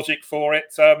logic for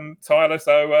it, Tyler.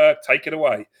 So take it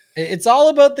away. It's all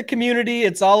about the community.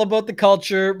 It's all about the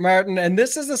culture, Martin. And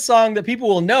this is a song that people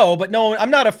will know, but no,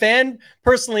 I'm not a fan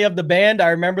personally of the band. I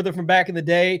remember them from back in the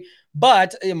day,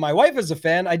 but my wife is a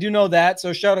fan. I do know that.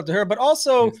 So shout out to her. But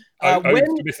also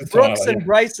when Brooks and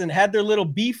Bryson had their little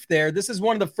beef there, this is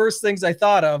one of the first things I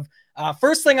thought of.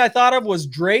 First thing I thought of was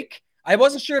Drake. I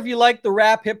wasn't sure if you liked the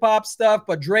rap hip hop stuff,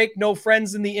 but Drake, No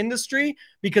Friends in the Industry,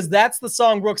 because that's the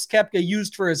song Brooks Koepka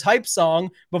used for his hype song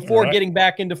before getting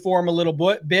back into form a little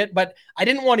bit. But I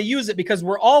didn't want to use it because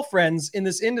we're all friends in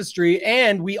this industry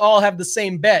and we all have the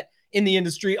same bet in the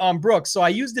industry on Brooks. So I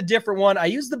used a different one. I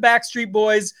used the Backstreet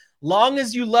Boys, Long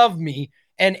As You Love Me,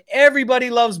 and everybody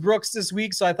loves Brooks this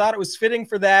week. So I thought it was fitting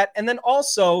for that. And then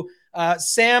also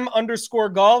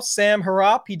Sam_golf, Sam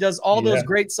Harrop. He does all those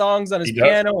great songs on his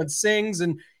piano and sings.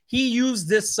 And he used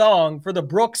this song for the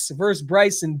Brooks versus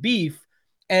Bryson beef.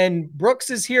 and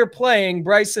Brooks is here playing,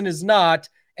 Bryson is not,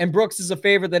 and Brooks is a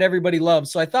favorite that everybody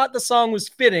loves. So I thought the song was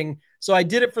fitting. So I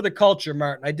did it for the culture,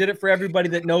 Martin. I did it for everybody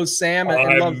that knows Sam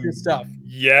and loves his stuff.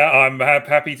 Yeah, I'm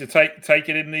happy to take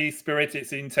it in the spirit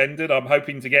it's intended. I'm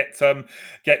hoping to get Sam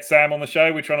on the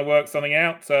show. We're trying to work something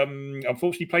out.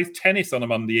 Unfortunately, he plays tennis on a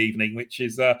Monday evening, which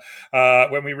is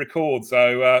when we record.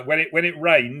 So when it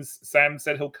rains, Sam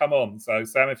said he'll come on. So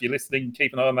Sam, if you're listening,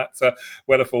 keep an eye on that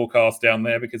weather forecast down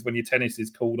there, because when your tennis is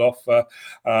called off,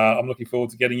 I'm looking forward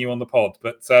to getting you on the pod.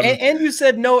 But and you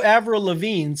said no Avril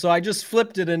Lavigne, so I just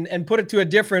flipped it and put it to a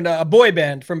different boy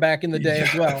band from back in the day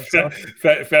as well. So.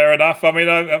 Fair enough. I mean,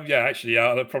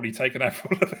 I'd probably take an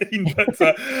Avril Lavigne, but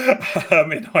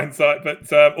in hindsight, but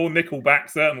or Nickelback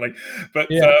certainly. But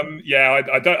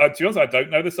I don't. To be honest, I don't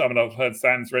know the song. I mean, I've heard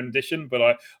Sam's rendition,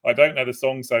 but I don't know the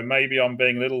song, so maybe I'm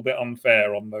being a little bit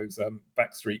unfair on those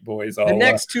Backstreet Boys. The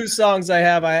next two songs I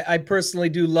have, I personally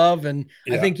do love, and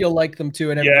I think you'll like them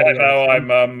too. And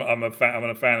I'm a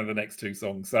fan of the next two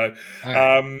songs. So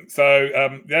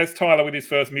there's Tyler with his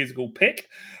first musical pick.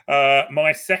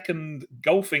 My second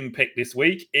golfing pick this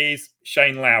week is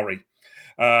Shane Lowry.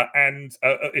 And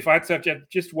if I had to have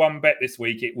just one bet this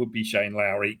week, it would be Shane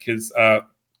Lowry, because I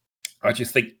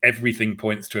just think everything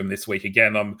points to him this week.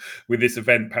 Again, I'm with this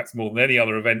event, perhaps more than any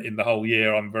other event in the whole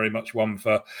year, I'm very much one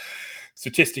for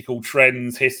statistical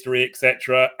trends, history,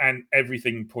 etc., and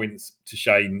everything points to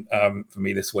Shane for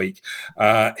me this week.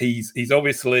 He's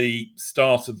obviously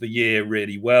started the year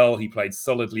really well. He played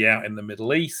solidly out in the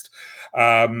Middle East,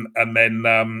 and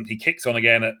then he kicked on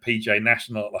again at PGA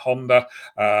National at the Honda,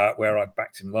 where I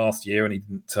backed him last year, and he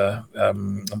didn't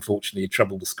unfortunately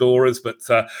trouble the scorers. But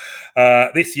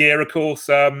this year, of course,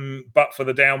 but for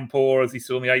the downpour as he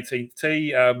stood on the 18th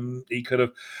tee, he could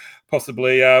have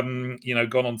possibly,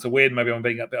 gone on to win. Maybe I'm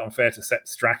being a bit unfair to Sepp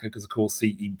Straka, because, of course,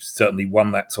 he certainly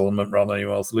won that tournament rather than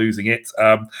anyone else losing it.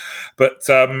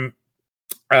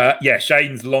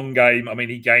 Shane's long game. I mean,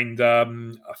 he gained, I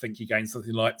think he gained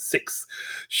something like 6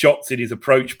 shots in his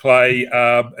approach play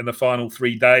in the final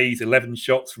 3 days, 11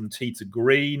 shots from tee to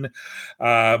green.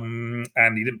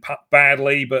 And he didn't putt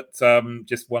badly, but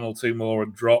just 1 or 2 more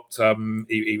had dropped.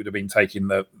 He would have been taking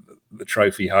the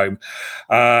trophy home.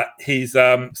 His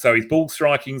ball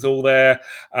striking's all there.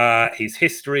 His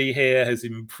history here has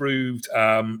improved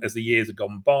as the years have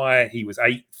gone by. He was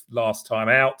 8th last time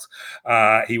out.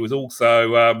 He was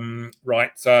also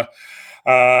right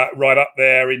up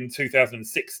there in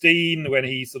 2016 when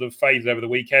he sort of faded over the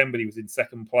weekend, but he was in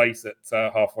second place at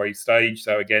halfway stage.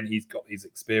 So again, he's got his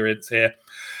experience here.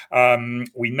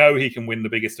 We know he can win the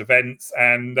biggest events,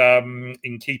 and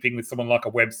in keeping with someone like a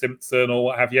Webb Simpson or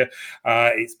what have you,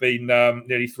 it's been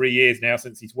nearly 3 years now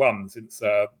since he's won, since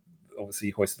obviously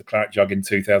he hoisted the Claret Jug in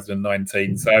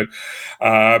 2019. So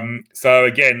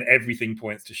again, everything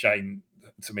points to Shane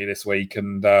to me this week,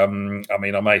 and I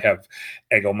mean, I may have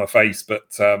egg on my face, but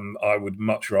I would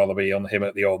much rather be on him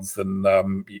at the odds than a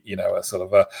sort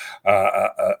of a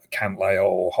Cantlay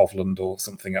or Hovland or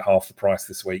something at half the price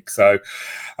this week. So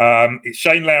it's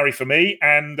Shane Lowry for me.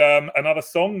 And another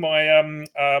song,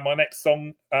 my next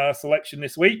song selection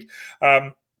this week.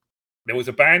 There was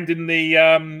a band in the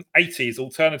 80s,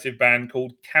 alternative band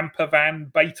called Camper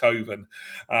Van Beethoven.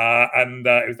 And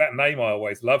it was that name I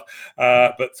always love.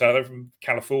 But they're from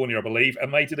California, I believe.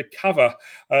 And they did a cover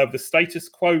of the Status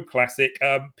Quo classic,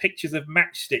 Pictures of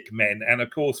Matchstick Men. And of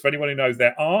course, for anyone who knows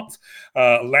their art,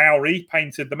 Lowry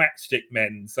painted the Matchstick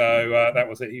Men. So that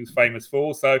was it he was famous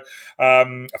for. So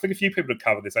I think a few people have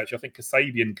covered this, actually. I think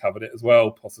Kasabian covered it as well,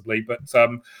 possibly. But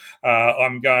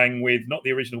I'm going with not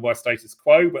the original by Status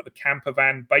Quo, but the Camper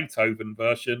Van Beethoven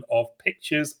version of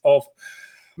Pictures of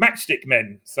Matchstick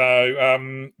Men.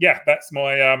 So that's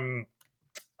my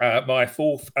my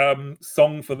fourth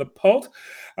song for the pod.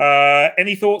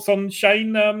 Any thoughts on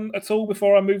Shane at all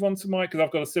before I move on to Mike? Because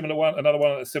I've got another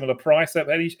one at a similar price.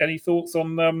 Any thoughts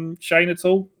on Shane at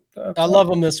all? I love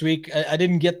him this week. I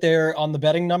didn't get there on the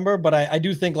betting number, but I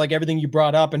do think, like everything you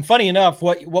brought up, and funny enough,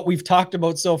 what we've talked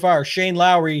about so far, Shane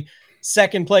Lowry,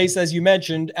 second place, as you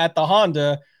mentioned, at the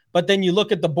Honda. But then you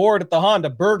look at the board at the Honda,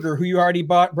 Berger, who you already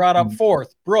brought up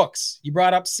fourth, Brooks, you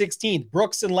brought up 16th,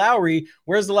 Brooks and Lowry.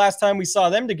 Where's the last time we saw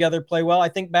them together play well? I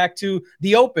think back to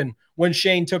the Open when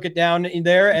Shane took it down in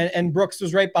there and Brooks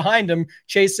was right behind him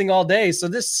chasing all day. So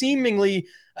this seemingly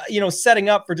setting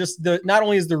up for just not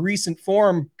only is the recent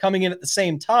form coming in at the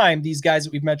same time, these guys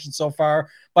that we've mentioned so far,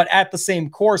 but at the same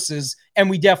courses. And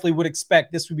we definitely would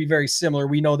expect this would be very similar.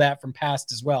 We know that from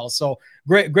past as well. So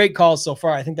great calls so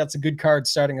far. I think that's a good card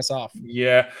starting us off.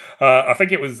 Yeah. I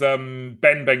think it was Ben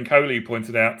Bencoli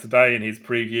pointed out today in his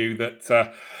preview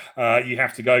that you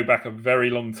have to go back a very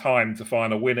long time to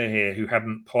find a winner here who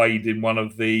hadn't played in one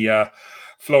of the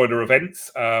Florida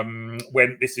events.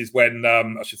 When it's been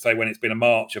a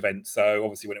March event. So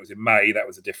obviously when it was in May, that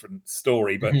was a different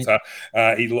story. But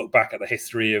he looked back at the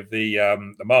history of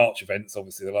the March events,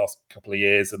 obviously the last couple of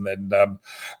years, and then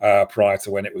prior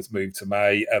to when it was moved to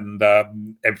May, and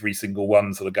every single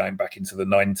one sort of going back into the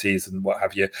 90s and what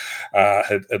have you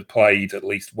had played at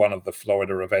least one of the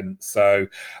Florida events. So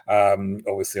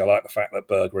obviously I like the fact that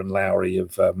Berger and Lowry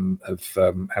have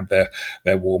had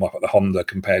their warm up at the Honda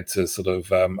compared to sort of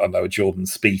I know Jordan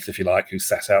Spieth, if you like, who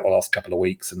sat out the last couple of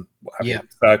weeks and what have you.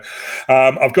 So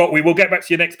we will get back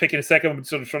to your next pick in a second. I'm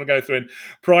sort of trying to go through in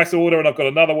price order, and I've got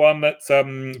another one that's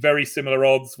very similar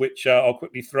odds, which I'll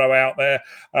quickly throw out there,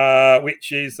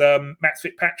 which is Max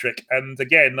Fitzpatrick. And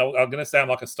again, I'm going to sound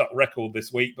like a stuck record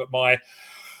this week, but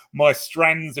my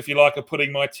strands, if you like, of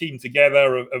putting my team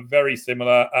together are very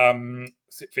similar.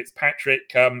 Fitzpatrick,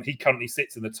 he currently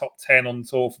sits in the top 10 on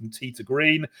tour from tee to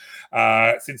green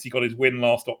since he got his win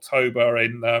last October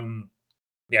in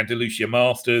the Andalusia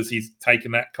Masters. He's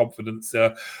taken that confidence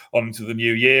on to the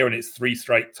new year, and it's 3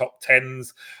 straight top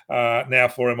 10s now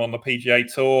for him on the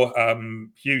PGA Tour.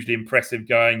 Hugely impressive,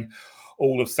 going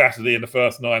all of Saturday and the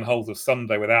first 9 holes of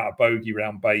Sunday without a bogey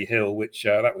round Bay Hill, which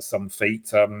that was some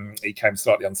feat. He came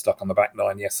slightly unstuck on the back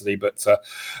 9 yesterday, but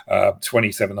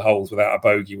 27 holes without a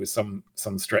bogey was some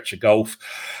stretch of golf.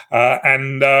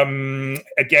 And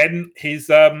again, his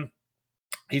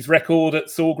record at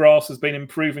Sawgrass has been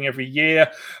improving every year.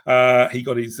 He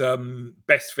got his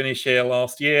best finish here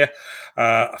last year.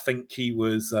 I think he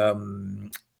was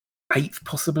 8th,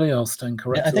 possibly. I'll stand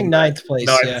correct. I think 9th place.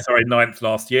 Ninth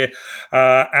last year.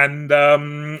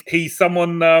 And he's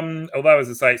someone, although, as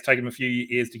I say, it's taken him a few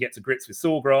years to get to grips with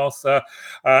Sawgrass,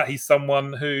 he's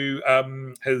someone who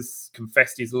has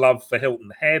confessed his love for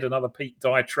Hilton Head, another Pete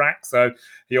Dye track. So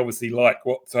he obviously liked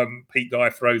what Pete Dye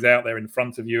throws out there in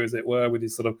front of you, as it were, with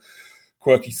his sort of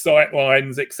quirky sight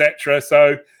lines, etc.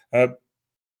 So,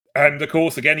 and of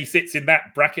course, again, he sits in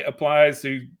that bracket of players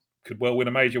who could well win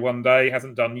a major one day.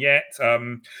 Hasn't done yet.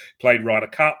 Played Ryder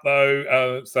Cup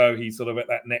though, so he's sort of at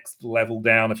that next level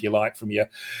down, if you like, from your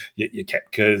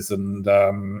Koepkas and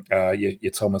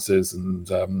your Thomases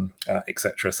and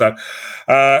etc. So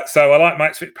I like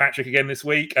Max Fitzpatrick again this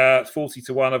week.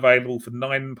 40-1 available for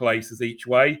 9 places each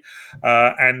way.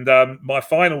 And my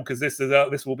final, because this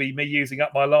will be me using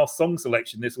up my last song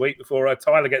selection this week before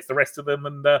Tyler gets the rest of them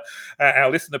and our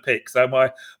listener pick. So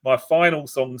my final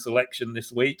song selection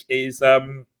this week is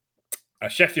a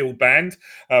Sheffield band.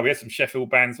 We had some Sheffield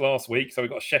bands last week, so we've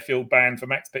got a Sheffield band for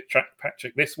Max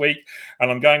Fitzpatrick this week,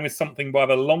 and I'm going with something by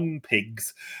the Long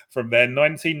Pigs from their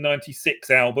 1996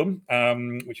 album,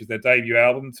 which was their debut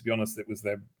album. To be honest, it was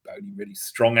their only really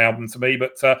strong album to me,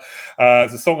 but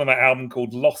there's a song on that album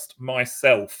called Lost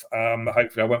Myself.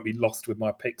 Hopefully I won't be lost with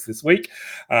my picks this week,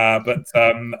 but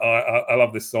I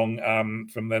love this song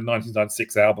from the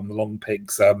 1996 album, The Long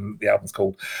Pigs. The album's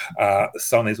called The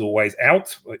Sun Is Always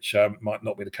Out, which might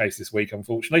not be the case this week,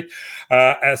 unfortunately.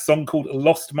 A song called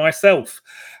Lost Myself.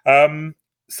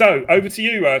 So over to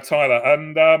you, Tyler,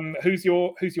 and who's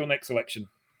your next selection?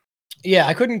 Yeah,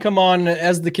 I couldn't come on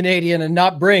as the Canadian and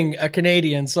not bring a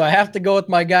Canadian, so I have to go with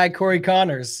my guy, Corey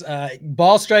Connors.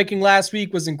 Ball striking last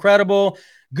week was incredible.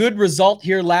 Good result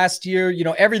here last year. You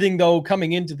know, everything, though,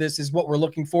 coming into this is what we're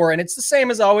looking for, and it's the same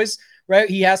as always, right?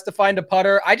 He has to find a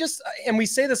putter. And we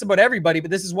say this about everybody, but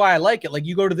this is why I like it. Like,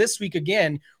 you go to this week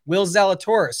again, Will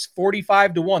Zalatoris,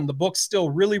 45-1. The books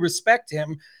still really respect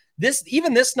him.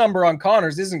 Even this number on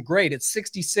Connors isn't great. It's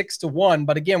 66-1,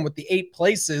 but again, with the 8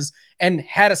 places and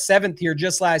had a 7th here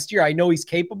just last year, I know he's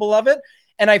capable of it.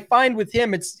 And I find with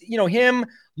him, it's, him,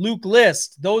 Luke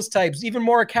List, those types, even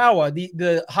Morikawa,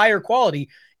 the higher quality.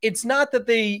 It's not that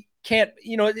they can't,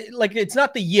 it's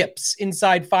not the yips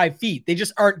inside 5 feet. They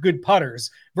just aren't good putters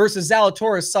versus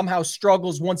Zalatoris somehow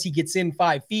struggles once he gets in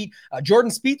 5 feet. Jordan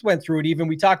Spieth went through it. Even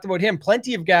we talked about him.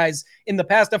 Plenty of guys in the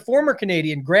past, a former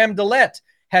Canadian, Graham Dillette,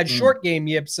 had short game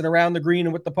yips and around the green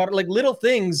and with the putter, like little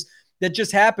things that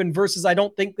just happen versus I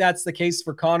don't think that's the case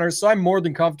for Connors. So I'm more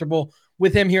than comfortable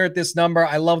with him here at this number.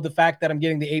 I love the fact that I'm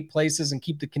getting the 8 places and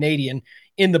keep the Canadian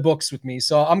in the books with me.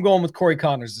 So I'm going with Corey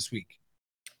Connors this week.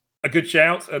 A good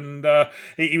shout, and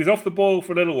he was off the ball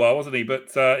for a little while, wasn't he?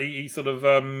 But he sort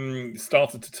of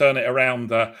started to turn it around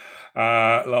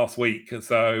last week.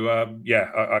 So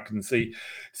I can see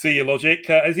your logic.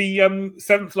 Is he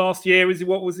 7th last year? Is he?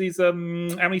 What was his? How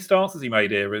many starts has he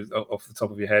made here? Off the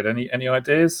top of your head, any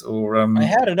ideas? Or I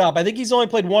had it up. I think he's only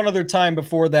played one other time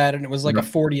before that, and it was like a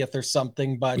 40th or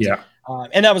something. But yeah.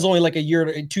 And that was only like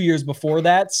 2 years before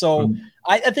that. So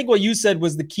I think what you said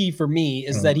was the key for me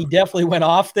is that he definitely went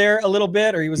off there a little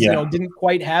bit, or he was, didn't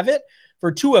quite have it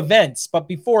for 2 events. But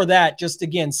before that, just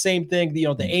again, same thing, the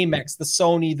Amex, the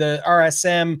Sony, the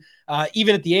RSM,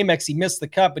 even at the Amex, he missed the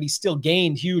cut, but he still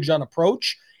gained huge on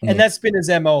approach. And that's been his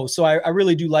MO. So I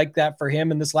really do like that for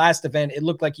him. In this last event, it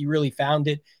looked like he really found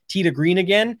it, tee to green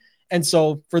again. And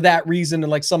so for that reason,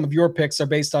 and like some of your picks are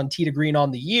based on tee to green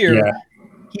on the year,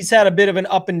 he's had a bit of an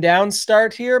up and down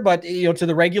start here, but to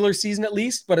the regular season at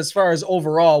least. But as far as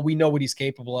overall, we know what he's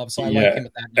capable of. So I like him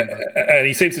at that number. And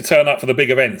he seems to turn up for the big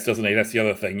events, doesn't he? That's the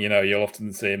other thing. You'll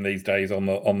often see him these days on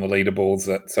the leaderboards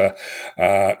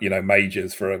at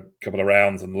majors for a couple of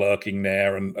rounds and lurking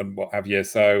there and what have you.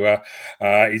 So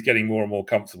he's getting more and more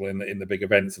comfortable in the big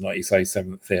events. And like you say,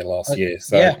 7th here last year.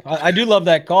 So yeah, I do love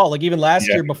that call. Like even last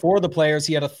year before the Players,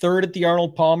 he had a 3rd at the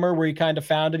Arnold Palmer where he kind of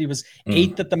found it. He was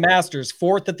 8th at the Masters,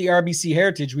 4th at the RBC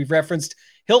Heritage. We've referenced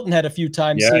Hilton Head a few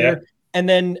times here. Yeah. And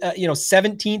then,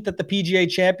 17th at the PGA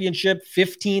Championship,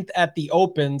 15th at the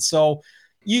Open. So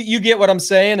you get what I'm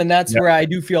saying. And that's where I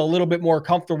do feel a little bit more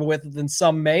comfortable with it than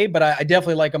some may. But I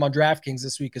definitely like him on DraftKings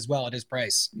this week as well at his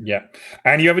price. Yeah.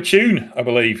 And you have a tune, I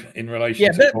believe, in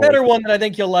relation to better one that I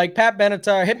think you'll like. Pat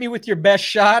Benatar, hit me with your best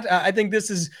shot. I think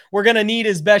we're going to need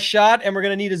his best shot and we're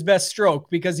going to need his best stroke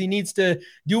because he needs to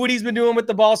do what he's been doing with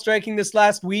the ball striking this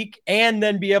last week and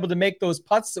then be able to make those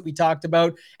putts that we talked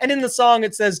about. And in the song,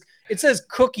 it says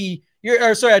cookie,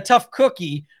 a tough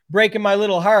cookie breaking my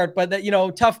little heart, but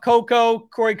that, tough Coco,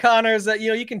 Corey Connors, that,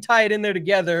 you can tie it in there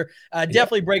together.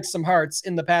 Definitely breaks some hearts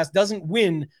in the past, doesn't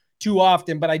win too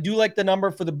often, but I do like the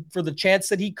number for the chance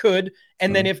that he could.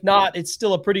 And then if not, it's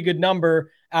still a pretty good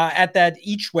number at that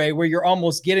each way where you're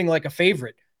almost getting like a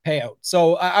favorite payout.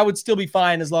 So I would still be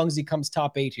fine as long as he comes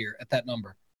top 8 here at that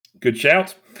number. Good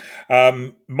shout.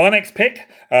 My next pick,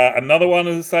 another one,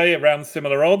 as I say, around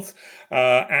similar odds.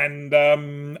 And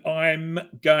I'm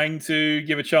going to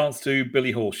give a chance to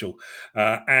Billy Horschel.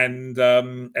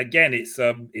 Again, it's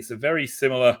a very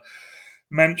similar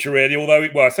mantra, really. Although,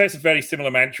 I say it's a very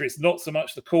similar mantra. It's not so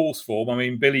much the course form. I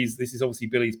mean, this is obviously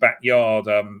Billy's backyard,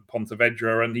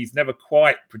 Pontevedra, and he's never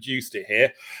quite produced it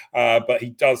here. But he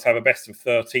does have a best of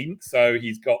 13th, so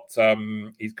he's got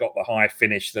the high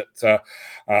finish that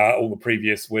all the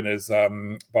previous winners,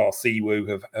 bar Siwoo,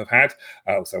 have had.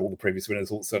 Also, all the previous winners,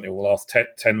 certainly all the last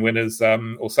 10 winners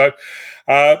or so.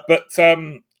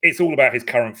 It's all about his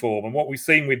current form. And what we've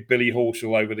seen with Billy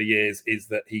Horschel over the years is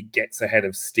that he gets ahead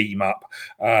of steam up.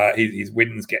 His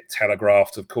wins get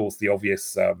telegraphed. Of course, the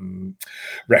obvious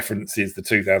reference is the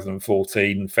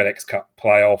 2014 FedEx Cup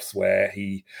playoffs where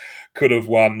he could have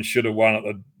won, should have won at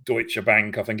the Deutsche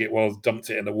Bank, I think it was, dumped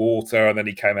it in the water, and then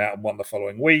he came out and won the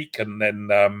following week, and then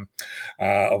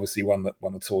obviously won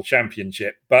the Tour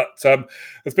Championship. But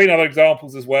there's been other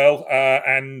examples as well.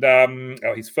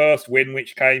 His first win,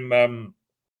 which came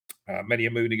many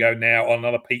a moon ago now, on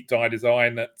another Pete Dye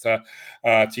design at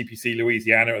TPC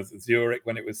Louisiana at Zurich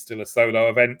when it was still a solo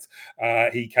event.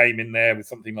 He came in there with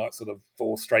something like sort of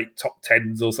 4 straight top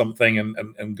 10s or something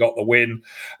and got the win.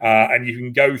 And you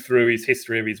can go through his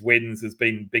history of his wins. There's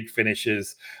been big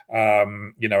finishes,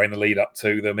 in the lead up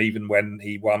to them, even when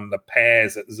he won the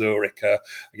pairs at Zurich,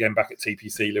 again back at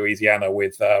TPC Louisiana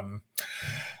with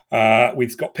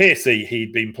Scott Piercy.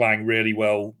 He'd been playing really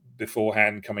well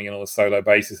beforehand, coming in on a solo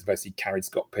basis. Basically carried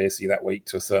Scott Piercy that week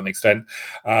to a certain extent.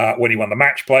 When he won the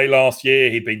match play last year,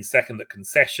 he'd been second at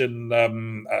Concession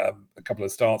a couple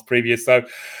of starts previous.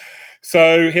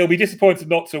 So he'll be disappointed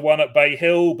not to win at Bay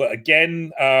Hill. But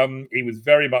again, he was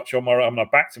very much on I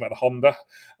backed him at the Honda.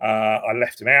 I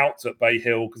left him out at Bay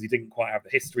Hill because he didn't quite have the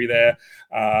history there.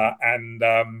 I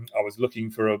was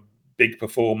looking for a big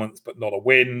performance, but not a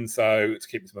win. So to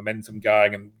keep his momentum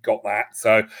going, and got that.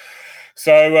 So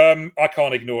I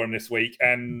can't ignore him this week.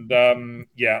 And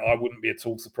I wouldn't be at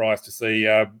all surprised to see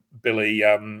Billy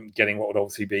getting what would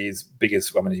obviously be his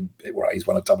biggest. I mean, he's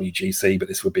won a WGC, but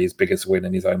this would be his biggest win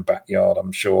in his own backyard,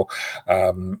 I'm sure,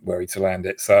 were he to land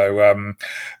it. So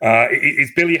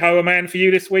is Billy Ho a man for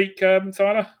you this week,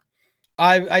 Tyler?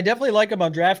 I definitely like him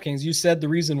on DraftKings. You said the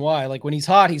reason why. Like when he's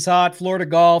hot. Florida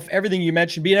golf, everything you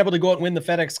mentioned, being able to go out and win the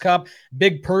FedEx Cup,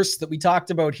 big purse that we talked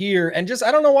about here. And just,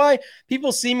 I don't know why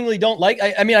people seemingly don't like,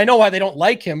 I mean, I know why they don't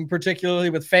like him,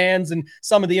 particularly with fans and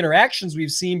some of the interactions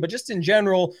we've seen, but just in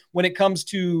general, when it comes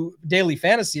to daily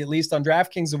fantasy, at least on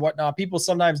DraftKings and whatnot, people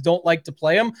sometimes don't like to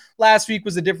play him. Last week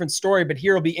was a different story, but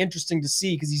here it'll be interesting to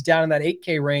see because he's down in that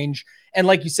 8K range. And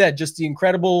like you said, just the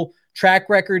incredible track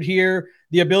record here,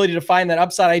 the ability to find that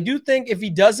upside. I do think if he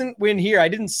doesn't win here, I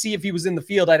didn't see if he was in the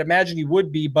field. I'd imagine he would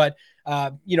be, but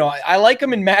I like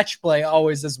him in match play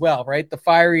always as well, right? The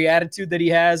fiery attitude that he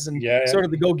has and sort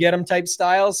of the go get him type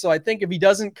style. So I think if he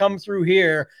doesn't come through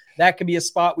here, that could be a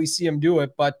spot we see him do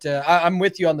it. But I'm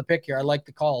with you on the pick here. I like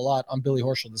the call a lot on Billy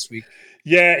Horschel this week.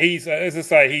 Yeah, he's as I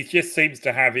say, he just seems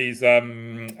to have his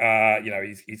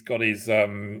he's got his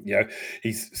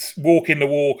he's walking the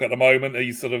walk at the moment.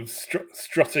 He's sort of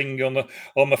strutting on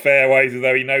the fairways as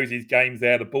though he knows his game's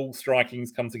there. The ball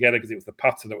striking's come together because it was the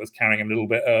putter that was carrying him a little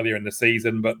bit earlier in the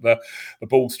season, but the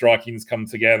ball striking's come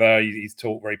together. He's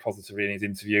talked very positively in his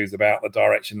interviews about the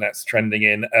direction that's trending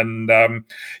in, and of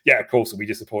course, it'll be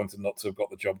disappointing not to have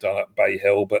got the job done at Bay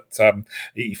Hill, but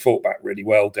he fought back really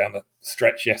well down the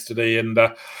stretch yesterday, and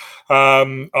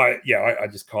I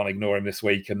just can't ignore him this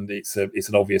week, and it's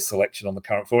an obvious selection on the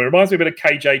current form. It reminds me a bit of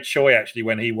KJ Choi actually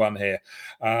when he won here.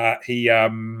 He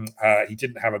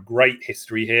didn't have a great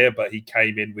history here, but he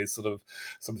came in with sort of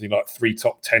something like 3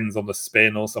 top 10s on the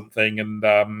spin or something, and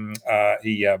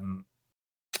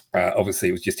obviously,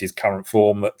 it was just his current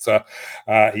form that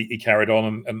he carried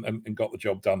on and got the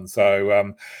job done.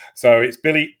 So it's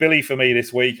Billy for me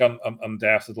this week,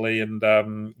 undoubtedly. And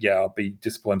I'll be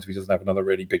disappointed if he doesn't have another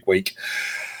really big week.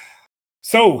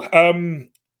 So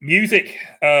music,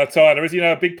 Tyler, as you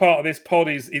know, a big part of this pod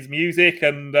is music,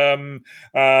 and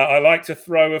I like to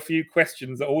throw a few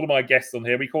questions at all of my guests on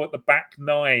here. We call it the back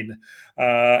nine,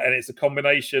 and it's a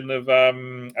combination of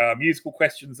musical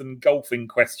questions and golfing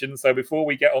questions. So before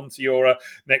we get on to your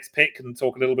next pick and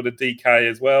talk a little bit of DK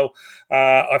as well,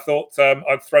 I thought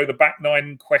I'd throw the back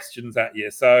nine questions at you.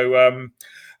 So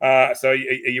are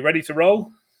you ready to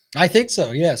roll? I think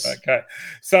so, yes. Okay.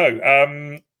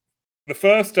 So the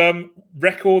first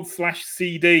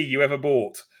record/CD you ever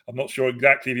bought. I'm not sure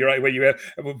exactly if you're where you have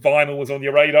vinyl was on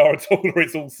your radar at all, or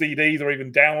it's all CDs or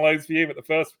even downloads for you. But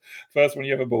the first one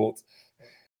you ever bought.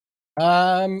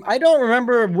 I don't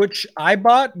remember which I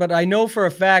bought, but I know for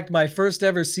a fact my first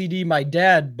ever CD my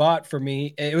dad bought for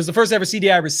me. It was the first ever CD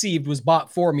I received was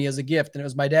bought for me as a gift, and it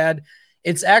was my dad.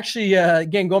 It's actually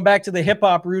again going back to the hip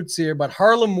hop roots here, but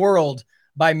Harlem World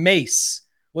by Mace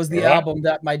was the album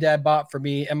that my dad bought for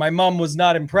me, and my mom was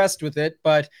not impressed with it,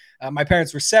 but my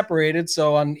parents were separated.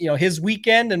 So on, his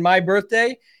weekend and my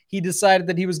birthday, he decided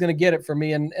that he was going to get it for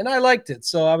me, and I liked it.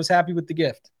 So I was happy with the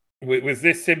gift. Was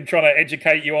this him trying to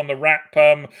educate you on the rap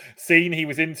scene? He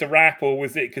was into rap, or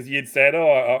was it because you'd said,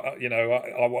 I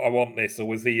want this, or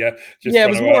was he just? Yeah, it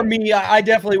was more me. I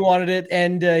definitely wanted it,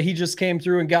 and he just came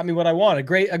through and got me what I wanted.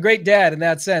 A great dad in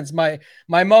that sense. My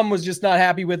mom was just not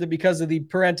happy with it because of the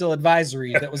parental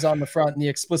advisory that was on the front and the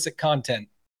explicit content.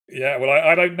 Yeah, well,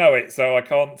 I don't know it, so I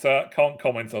can't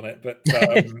comment on it. But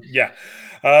yeah.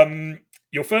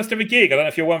 Your first ever gig, I don't know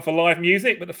if you're one for live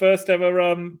music, but the first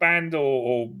ever band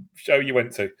or show you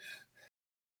went to?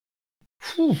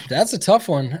 Whew, that's a tough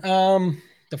one.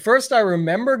 The first I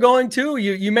remember going to,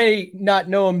 you may not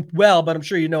know him well, but I'm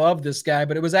sure you know of this guy,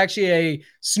 but it was actually a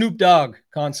Snoop Dogg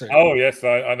concert. Oh, yes,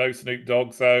 I know Snoop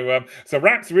Dogg. So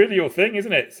rap's really your thing,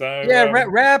 isn't it? So yeah,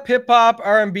 rap, hip-hop,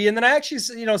 R&B. And then I actually,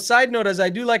 side note is I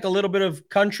do like a little bit of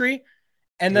country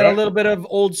and then a little bit of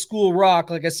old school rock,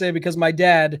 like I say, because my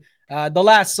dad... the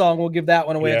last song, we'll give that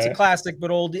one away. Yeah. It's a classic,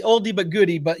 but oldie but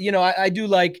goodie. But, I do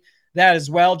like that as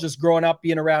well, just growing up,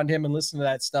 being around him and listening to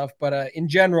that stuff. But in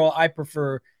general, I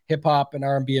prefer hip-hop and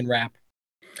R&B and rap.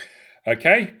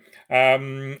 Okay.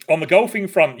 On the golfing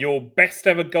front, your best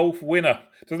ever golf winner.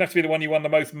 It doesn't have to be the one you won the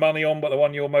most money on, but the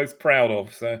one you're most proud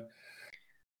of. So.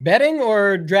 Betting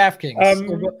or DraftKings?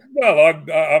 Well,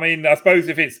 I mean, I suppose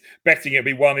if it's betting, it'd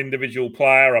be one individual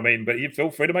player. I mean, but you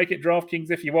feel free to make it DraftKings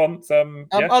if you want.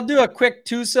 I'll do a quick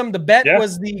twosome. The bet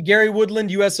was the Gary Woodland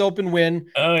U.S. Open win.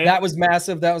 Oh, yeah. That was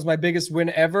massive. That was my biggest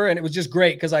win ever, and it was just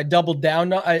great because I doubled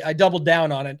down. I doubled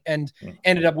down on it and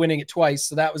ended up winning it twice.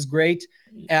 So that was great.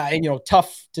 And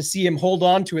tough to see him hold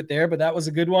on to it there, but that was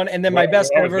a good one. And then my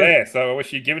best ever. There, so I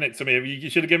wish you'd given it to me. You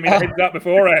should have given me a heads up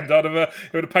beforehand. It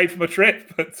would have paid for my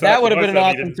trip. But But that would have been an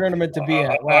awesome tournament to be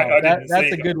at. Wow, that's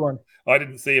a good one. I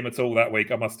didn't see him at all that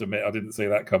week. I must admit, I didn't see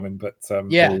that coming. But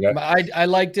yeah, I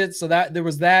liked it. So that there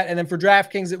was that, and then for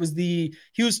DraftKings, it was the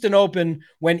Houston Open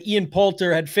when Ian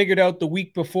Poulter had figured out the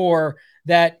week before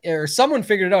that, or someone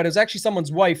figured it out. It was actually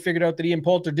someone's wife figured out that Ian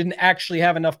Poulter didn't actually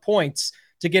have enough points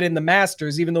to get in the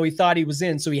Masters, even though he thought he was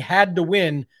in. So he had to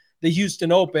win the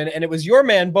Houston Open, and it was your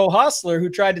man Beau Hossler who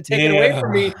tried to take it away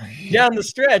from me down the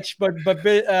stretch, but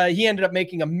he ended up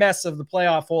making a mess of the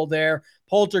playoff hole there.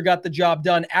 Poulter got the job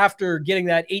done after getting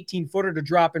that 18-footer to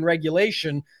drop in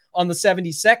regulation on the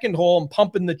 72nd hole and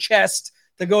pumping the chest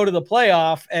to go to the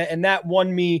playoff, and that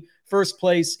won me first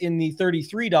place in the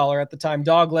 $33 at the time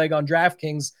dog leg on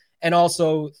DraftKings, and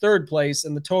also third place,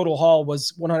 and the total haul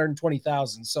was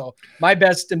 $120,000. So my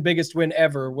best and biggest win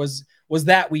ever was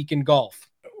that week in golf.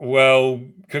 Well,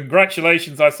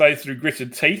 congratulations, I say, through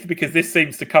gritted teeth, because this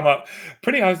seems to come up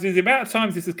pretty high. The amount of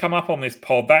times this has come up on this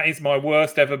pod, that is my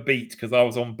worst ever beat, because I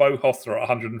was on Beau Hossler at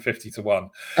 150 to 1.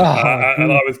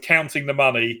 And I was counting the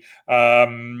money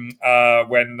when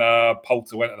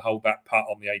Poulter went and held that putt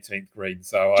on the 18th green.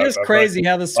 So just crazy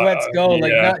how the sweats go,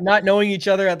 like not knowing each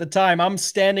other at the time. I'm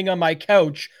standing on my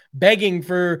couch begging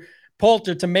for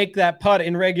Poulter to make that putt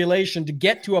in regulation to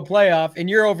get to a playoff, and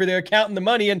you're over there counting the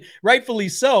money, and rightfully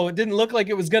so. It didn't look like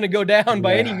it was going to go down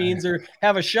by any means or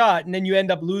have a shot, and then you end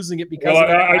up losing it because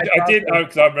I did know,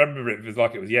 because I remember it was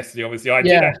like it was yesterday. Obviously, I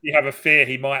did actually have a fear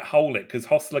he might hole it, because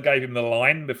Hossler gave him the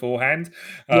line beforehand,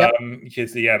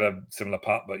 because he had a similar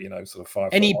putt, but sort of 5.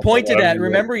 And he pointed at.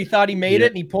 Remember, he thought he made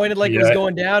it, and he pointed like it was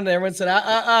going down, and everyone said,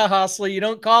 Hossler, you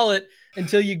don't call it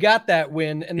until you got that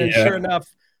win, and then sure enough,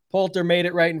 Poulter made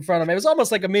it right in front of him. It was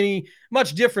almost like a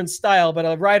much different style, but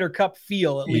a Ryder Cup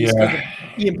feel, at least, because of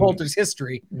Ian Poulter's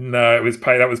history. No, it was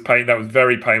pain. That was pain. That was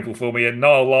very painful for me. And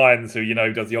Niall Lyons, who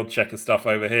does the odd checker stuff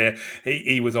over here,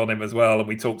 he was on him as well, and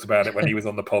we talked about it when he was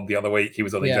on the pod the other week. He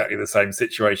was on exactly the same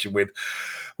situation with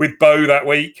Beau that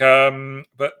week. And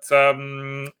it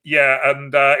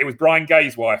was Brian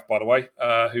Gay's wife, by the way,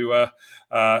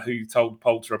 who told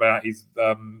Poulter about his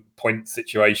point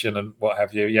situation and what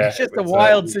have you. Yeah, it's just a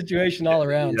wild situation all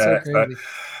around. So crazy.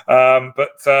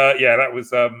 That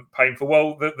was painful.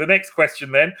 Well, the next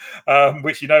question then,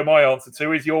 which my answer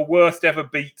to, is your worst ever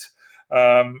beat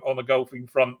on the golfing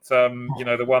front.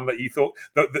 The one that you thought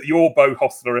that your Beau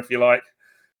Hossler, if you like.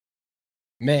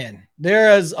 Man,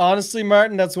 there is honestly,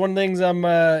 Martin, that's one of the things I'm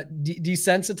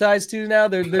desensitized to now.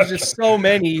 There's just so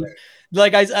many.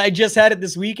 Like I just had it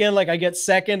this weekend. Like I get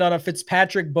second on a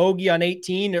Fitzpatrick bogey on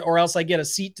 18, or else I get a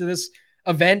seat to this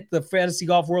event, the Fantasy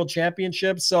Golf World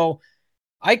Championship. So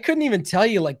I couldn't even tell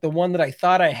you like the one that I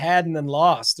thought I had and then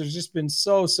lost. There's just been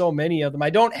so many of them. I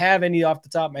don't have any off the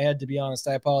top of my head, to be honest.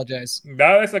 I apologize.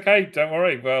 No, that's okay. Don't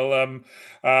worry. Well,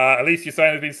 at least you're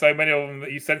saying there's been so many of them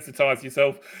that you sensitize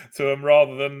yourself to them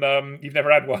rather than you've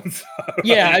never had one. So.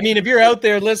 Yeah, I mean, if you're out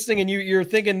there listening and you're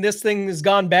thinking this thing has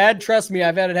gone bad, trust me,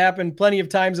 I've had it happen plenty of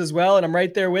times as well, and I'm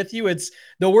right there with you. It's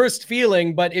the worst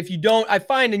feeling, but if you don't, I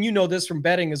find, and you know this from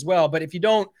betting as well, but if you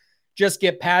don't just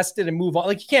get past it and move on,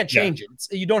 like you can't change it.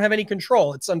 You don't have any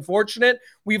control. It's unfortunate.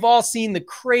 We've all seen the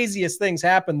craziest things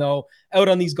happen though out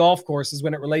on these golf courses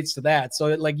when it relates to that.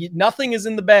 So nothing is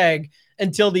in the bag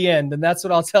until the end, and that's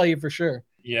what I'll tell you for sure.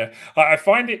 Yeah, I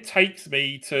find it takes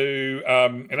me to,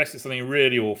 unless it's something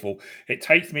really awful, it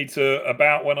takes me to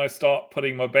about when I start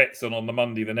putting my bets on the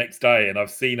Monday the next day, and I've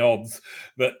seen odds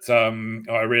that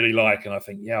I really like, and I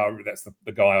think, that's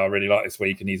the guy I really like this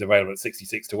week, and he's available at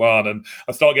 66 to 1, and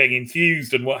I start getting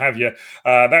enthused and what have you.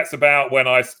 That's about when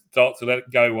I start to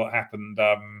let go what happened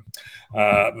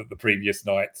the previous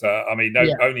night.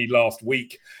 Only last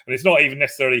week, and it's not even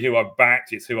necessarily who I've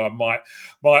backed, it's who I might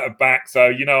have backed. So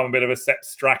I'm a bit of a Sepp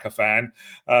Straka fan,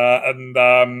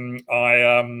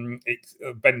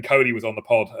 Ben Cody was on the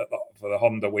pod for the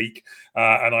Honda week,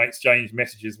 and I exchanged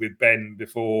messages with Ben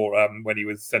before when he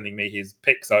was sending me his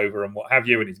picks over and what have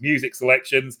you, and his music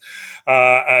selections,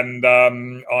 and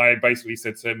I basically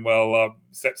said to him, well,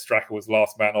 Sepp Straka was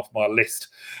last man off my list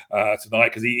tonight,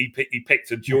 because he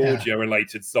picked a Georgia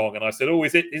related song, and I said,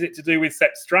 is it to do with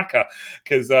Sepp Straka?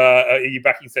 Because are you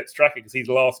backing Sepp Straka? Because he's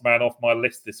last man off my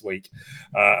list this week,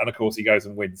 and of course he goes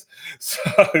and wins. So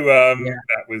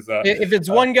that was if it's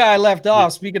one guy I left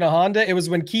off, speaking of Honda, it was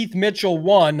when Keith Mitchell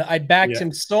won. I backed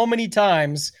him so many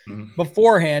times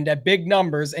beforehand at big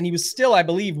numbers, and he was still, I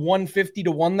believe, 150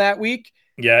 to 1 that week.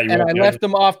 I left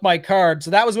him off my card.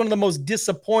 So that was one of the most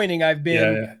disappointing I've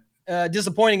been.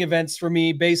 Disappointing events for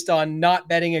me based on not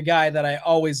betting a guy that I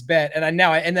always bet. And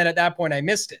then at that point I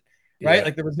missed it, right?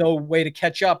 Like there was no way to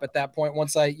catch up at that point.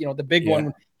 Once the big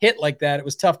one hit like that, it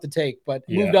was tough to take, but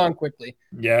moved on quickly.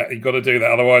 Yeah, you got to do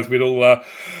that. Otherwise, we'd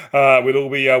all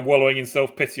be wallowing in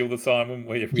self-pity all the time, wouldn't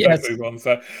we, if we don't move on?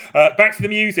 So back to the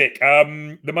music.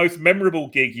 The most memorable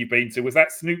gig you've been to, was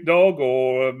that Snoop Dogg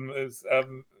or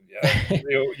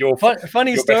your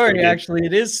funny story, actually?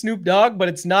 It is Snoop Dogg, but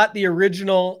it's not the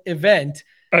original event.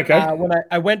 Okay. When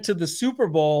I went to the Super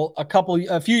Bowl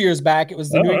a few years back, it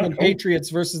was the New England Patriots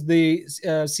versus the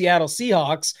Seattle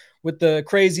Seahawks, with the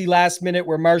crazy last minute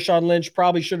where Marshawn Lynch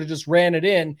probably should have just ran it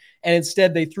in, and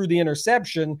instead they threw the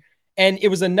interception. And it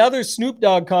was another Snoop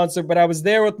Dogg concert, but I was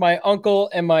there with my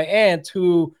uncle and my aunt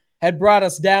who had brought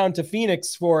us down to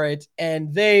Phoenix for it.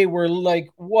 And they were like,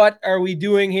 what are we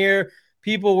doing here?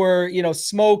 People were,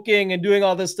 smoking and doing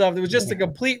all this stuff. It was just a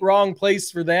complete wrong place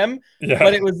for them. Yeah.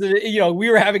 But it was, we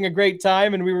were having a great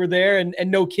time and we were there, and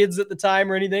no kids at the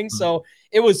time or anything. So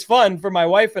it was fun for my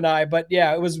wife and I. But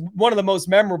yeah, it was one of the most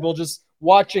memorable, just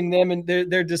watching them and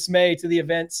their dismay to the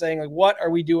event, saying like, what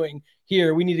are we doing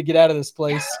here? We need to get out of this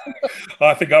place.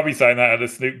 I think I'll be saying that at a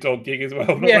Snoop Dogg gig as well.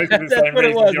 Not that's the what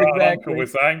it was, your exactly. uncle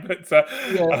was saying, but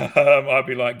I'd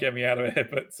be like, get me out of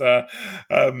here.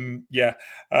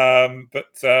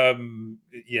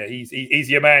 He's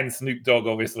your man, Snoop Dogg,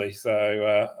 obviously.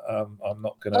 So I'm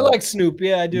not gonna. I like Snoop.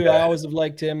 Yeah, I do. Yeah. I always have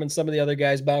liked him and some of the other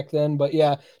guys back then. But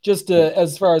yeah, just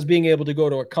as far as being able to go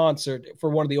to a concert for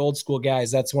one of the old school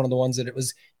guys, that's one of the ones that it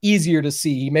was easier to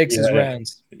see. He makes his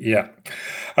rounds. Yeah.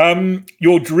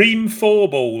 Your dream four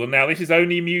ball, and now this is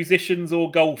only musicians or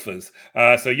golfers.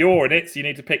 So you're in it, so you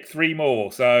need to pick three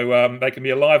more. So they can be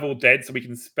alive or dead, so we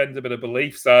can spend a bit of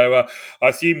belief. So I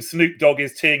assume Snoop Dogg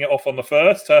is teeing it off on the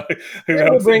first. Who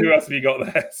else have you got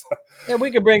there? Yeah,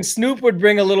 we could bring Snoop. Would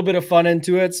bring a little bit of fun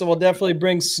into it, so we'll definitely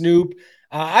bring Snoop.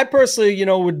 I personally,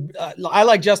 I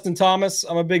like Justin Thomas.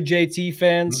 I'm a big JT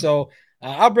fan, so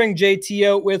I'll bring JT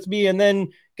out with me, and then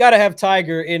got to have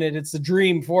Tiger in it. It's the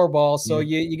dream four ball, so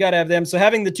you got to have them. So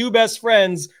having the two best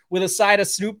friends with a side of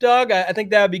Snoop Dogg, I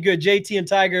think that would be good. JT and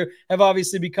Tiger have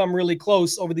obviously become really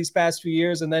close over these past few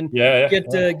years, and then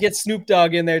get Snoop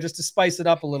Dogg in there just to spice it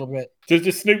up a little bit.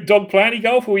 Does Snoop Dogg play any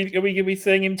golf? Are we going to be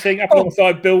seeing him teeing up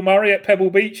alongside Bill Murray at Pebble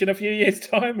Beach in a few years'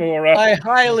 time? Or I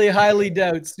highly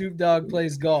doubt Snoop Dogg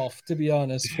plays golf, to be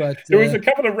honest. But there was a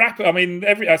couple of rappers. I mean,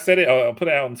 I said it. I'll put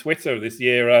it out on Twitter this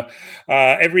year.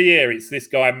 Every year, it's this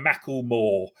guy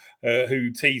Macklemore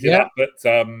who tees it up at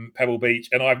Pebble Beach,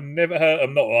 and I've never heard.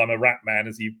 I'm a rap man,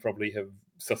 as you probably have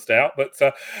sussed out, but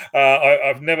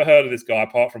I've never heard of this guy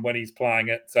apart from when he's playing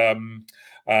at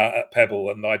Pebble.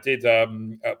 And I did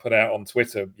put out on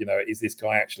Twitter, is this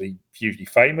guy actually hugely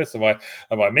famous? Have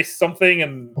I missed something?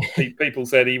 And people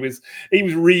said he was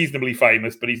reasonably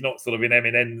famous, but he's not sort of in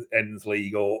Eminem's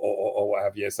league or what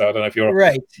have you. So I don't know if you're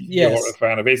you're a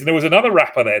fan of his. And there was another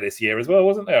rapper there this year as well,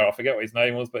 wasn't there? I forget what his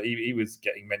name was, but he was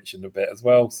getting mentioned a bit as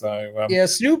well. So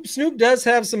Snoop does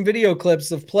have some video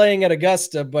clips of playing at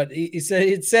Augusta, but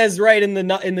it says right in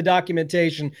the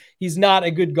documentation he's not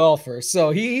a good golfer.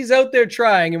 So he's out there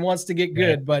trying and wants to get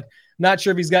good, but not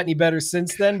sure if he's got any better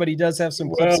since then, but he does have some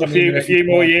clips. Well, a few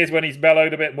more years when he's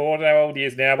mellowed a bit more. I don't know how old he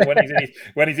is now, but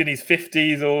when he's in his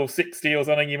 50s or 60 or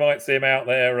something, you might see him out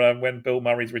there. When Bill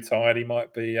Murray's retired, he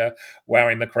might be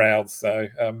wowing the crowds. So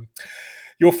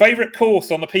your favourite course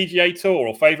on the PGA Tour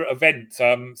or favourite event?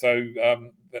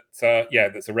 That's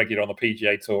a regular on the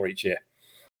PGA Tour each year.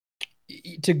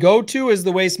 To go to is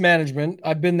the Waste Management.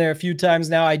 I've been there a few times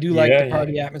now. I do like the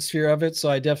party atmosphere of it, so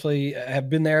I definitely have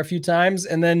been there a few times.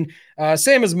 And then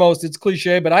same as most, it's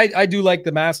cliche, but I do like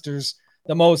the Masters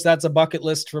the most. That's a bucket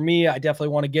list for me. I definitely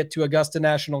want to get to Augusta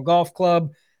National Golf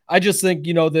Club. I just think,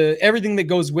 everything that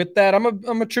goes with that. I'm a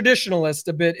traditionalist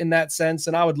a bit in that sense,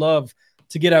 and I would love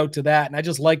to get out to that. And I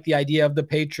just like the idea of the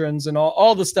patrons and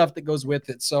all the stuff that goes with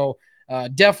it. So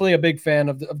definitely a big fan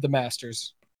of the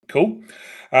Masters. Cool.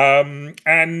 And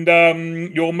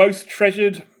your most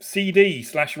treasured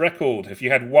CD/record, if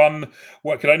you had one,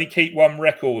 could only keep one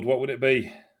record, what would it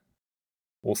be?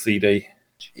 Or CD?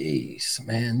 Jeez,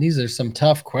 man, these are some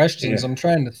tough questions. I'm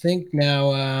trying to think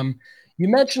now. You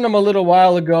mentioned them a little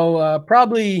while ago.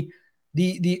 Probably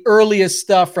the earliest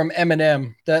stuff from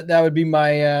Eminem. That would be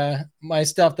my my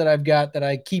stuff that I've got that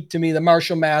I keep to me. The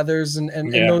Marshall Mathers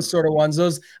and those sort of ones.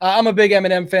 Those I'm a big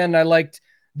Eminem fan. And I liked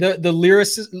the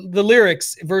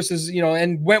lyrics versus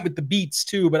and went with the beats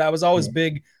too. But I was always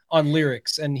big on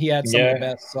lyrics, and he had some of the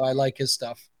best. So I like his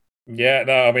stuff. Yeah,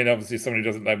 no, I mean, obviously, somebody who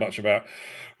doesn't know much about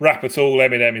rap at all.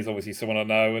 Eminem is obviously someone I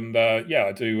know, and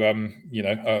I do.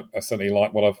 I certainly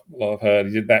like what I've heard.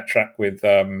 He did that track with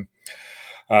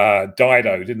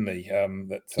Dido, didn't he?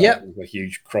 That was a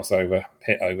huge crossover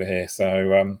hit over here.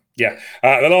 So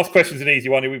the last question is an easy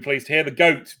one. You'll be pleased to hear. The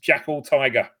GOAT, Jackal,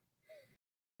 Tiger.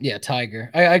 Yeah,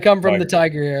 Tiger. I come from the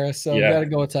Tiger era, so yeah. Gotta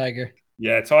go with Tiger.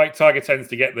 Yeah, Tiger tends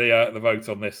to get the vote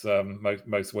on this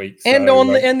most weeks. And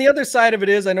and the other side of it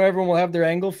is, I know everyone will have their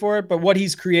angle for it, but what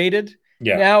he's created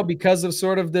now because of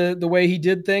sort of the way he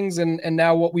did things, and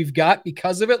now what we've got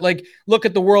because of it. Like, look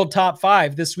at the world top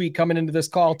 5 this week coming into this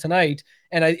call tonight,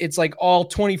 and it's like all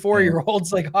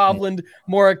 24-year-olds like Hovland,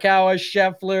 Morikawa,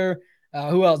 Scheffler.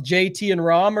 Who else? JT and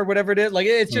Rahm or whatever it is. Like,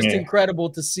 it's just incredible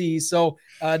to see. So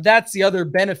that's the other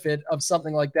benefit of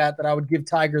something like that I would give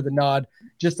Tiger the nod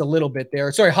just a little bit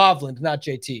there. Sorry, Hovland, not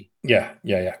JT. Yeah.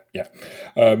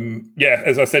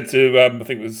 As I said to, I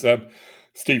think it was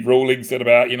Steve Rawlings said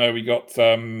about, we got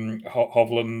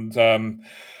Hovland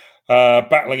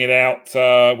battling it out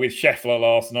with Scheffler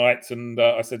last night, and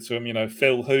I said to him,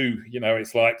 Phil who?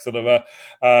 It's like sort of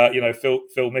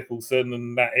Phil Mickelson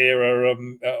and that era.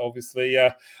 Obviously,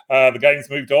 the game's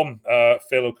moved on.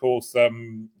 Phil, of course,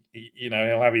 he'll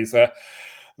have his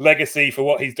legacy for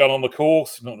what he's done on the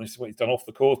course, not necessarily what he's done off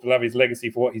the course, but he'll have his legacy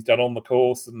for what he's done on the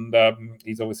course, and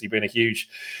he's obviously been a huge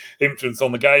influence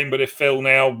on the game. But if Phil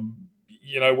now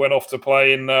went off to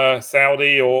play in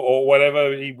Saudi or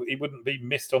whatever, he wouldn't be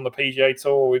missed on the PGA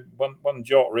Tour with one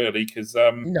jot, really, because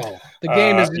no, the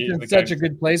game is in such a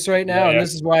good place right now, and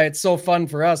this is why it's so fun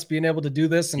for us being able to do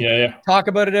this and talk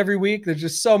about it every week. There's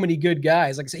just so many good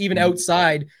guys, like I said, even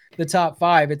outside the top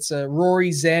 5. It's Rory,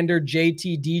 Xander,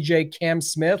 JT, DJ, Cam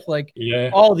Smith,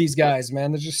 all of these guys,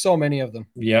 man. There's just so many of them.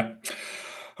 Yeah.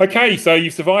 Okay, so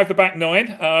you've survived the back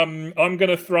 9. I'm going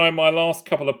to throw in my last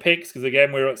couple of picks because,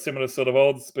 again, we're at similar sort of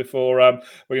odds before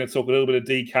we're going to talk a little bit of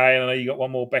DK, and I know you got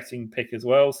one more betting pick as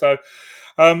well. So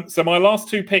my last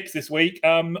 2 picks this week,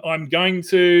 I'm going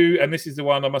to, and this is the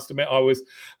one I must admit I was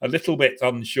a little bit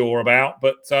unsure about,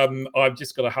 but I've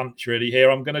just got a hunch really here.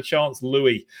 I'm going to chance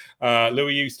Louis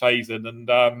Oosthuizen, and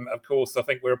of course I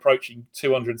think we're approaching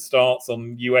 200 starts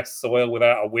on US soil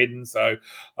without a win, so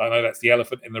I know that's the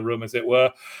elephant in the room, as it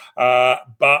were.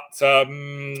 But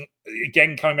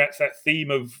again, coming back to that theme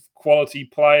of quality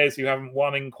players who haven't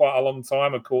won in quite a long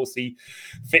time. Of course, he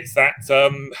fits that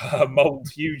mold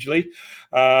hugely.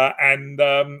 And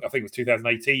I think it was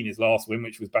 2018, his last win,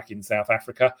 which was back in South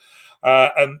Africa.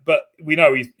 But we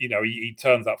know he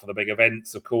turns up for the big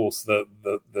events. Of course,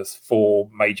 there's 4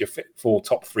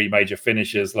 top 3 major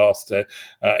finishers in last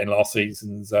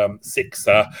season's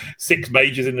 6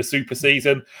 majors in the Super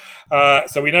season.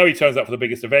 So we know he turns up for the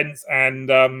biggest events, and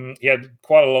he had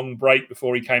quite a long break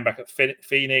before he came back at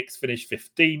Phoenix, finished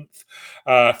 15th,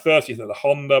 30th at the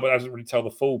Honda, but doesn't really tell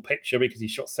the full picture because he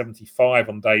shot 75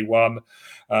 on day 1,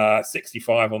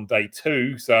 65 on day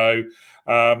 2. So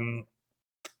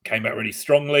came out really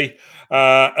strongly.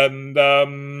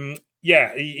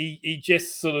 He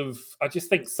just sort of, I just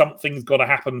think something's got to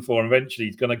happen for him eventually.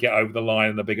 He's going to get over the line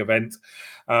in a big event.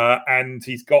 And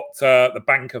he's got the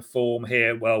bank of form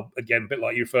here. Well, again, a bit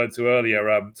like you referred to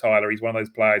earlier, Tyler, he's one of those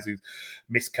players who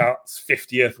miscuts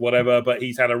 50th, whatever, but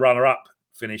he's had a runner-up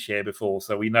finish here before.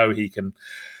 So we know he can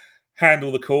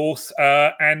handle the course.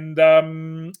 I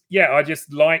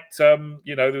just liked,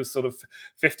 there was sort of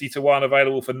 50 to 1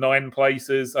 available for 9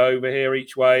 places over here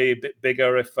each way, a bit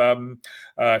bigger if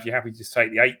you're happy to just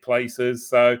take the 8 places.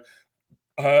 So,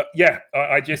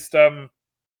 I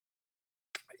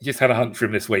just had a hunt for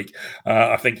him this week.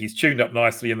 I think he's tuned up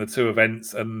nicely in the 2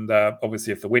 events, and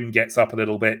obviously if the wind gets up a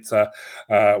little bit,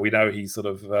 we know he's sort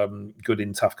of good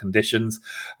in tough conditions,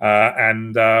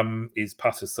 and his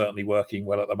putt is certainly working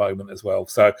well at the moment as well.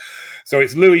 So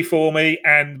it's Louis for me,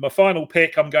 and my final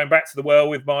pick, I'm going back to the well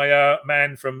with my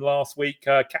man from last week,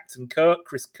 Captain Kirk,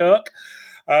 Chris Kirk.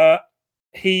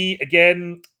 He,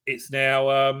 again, it's now,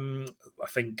 I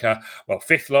think,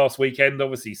 5th last weekend,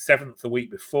 obviously 7th the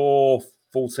week before,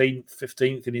 14th,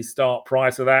 15th in his start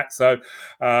prior to that. So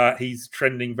he's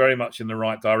trending very much in the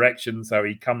right direction. So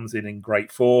he comes in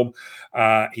great form.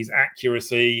 His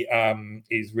accuracy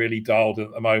is really dialed in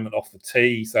at the moment off the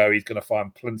tee. So he's going to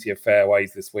find plenty of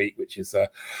fairways this week, which is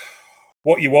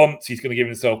what you want. He's going to give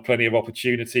himself plenty of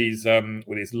opportunities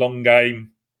with his long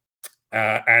game.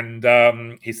 And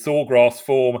his Sawgrass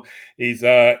form is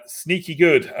sneaky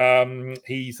good.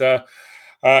 He's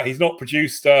He's not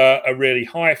produced a really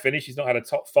high finish. He's not had a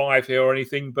top 5 here or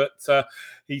anything, but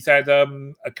he's had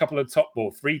a couple of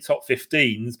three top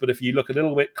 15s. But if you look a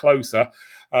little bit closer,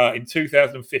 in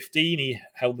 2015, he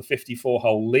held the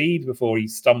 54-hole lead before he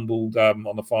stumbled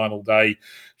on the final day,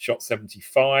 shot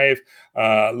 75.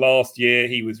 Last year,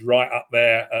 he was right up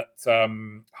there at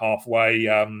halfway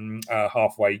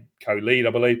co-lead,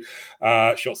 I believe.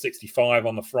 Shot 65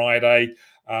 on the Friday.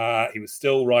 He was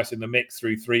still right in the mix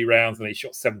through 3 rounds, and he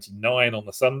shot 79 on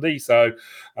the Sunday. So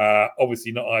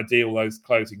obviously not ideal, those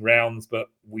closing rounds, but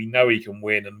we know he can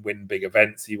win and win big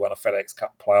events. He won a FedEx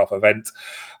Cup playoff event.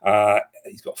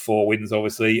 He's got 4 wins,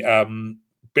 obviously.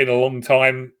 Been a long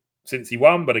time since he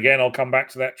won, but again, I'll come back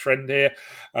to that trend here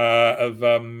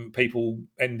of people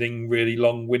ending really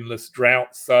long winless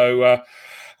droughts. So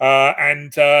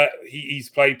he's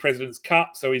played President's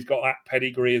Cup, so he's got that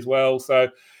pedigree as well. So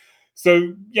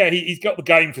yeah, he's got the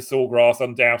game for Sawgrass,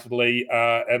 undoubtedly,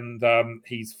 and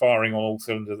he's firing on all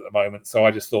cylinders at the moment. So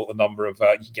I just thought the number of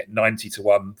you can get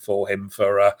 90-1 for him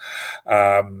for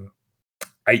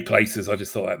 8 places. I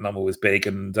just thought that number was big,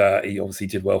 and he obviously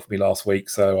did well for me last week.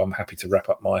 So I'm happy to wrap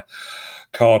up my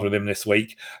card with him this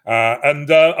week. I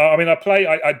mean,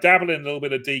 I dabble in a little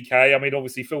bit of DK. I mean,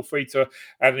 obviously, feel free to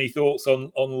add any thoughts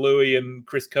on Louis and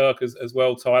Chris Kirk as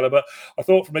well, Tyler. But I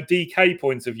thought from a DK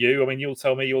point of view, I mean, you'll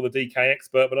tell me you're the DK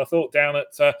expert, but I thought down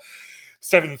at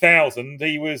 7,000,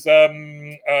 he was a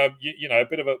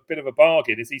bit of a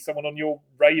bargain. Is he someone on your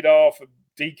radar for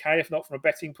DK, if not from a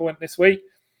betting point this week?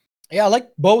 Yeah, I like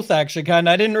both actually.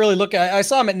 I didn't really look at. I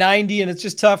saw him at 90, and it's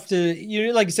just tough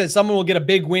to. Like you said, someone will get a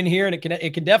big win here, and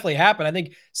it can definitely happen. I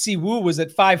think Siwoo was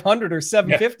at 500 or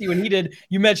 750 when he did.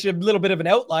 You mentioned a little bit of an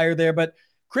outlier there, but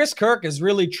Chris Kirk is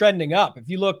really trending up. If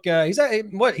you look,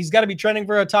 he's got to be trending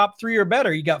for a top 3 or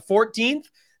better. He got 14th,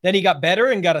 then he got better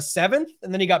and got a 7th,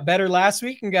 and then he got better last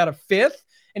week and got a 5th.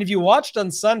 And if you watched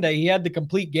on Sunday, he had the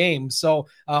complete game. So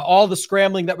all the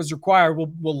scrambling that was required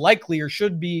will likely or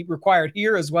should be required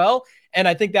here as well. And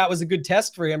I think that was a good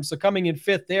test for him. So coming in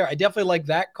 5th there, I definitely like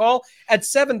that call. At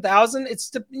 7,000,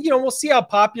 we'll see how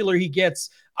popular he gets.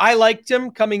 I liked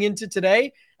him coming into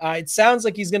today. It sounds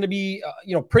like he's going to be,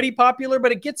 pretty popular,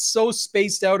 but it gets so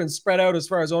spaced out and spread out as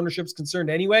far as ownership's concerned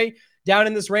anyway, down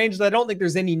in this range that I don't think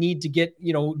there's any need to get,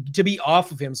 to be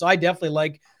off of him. So I definitely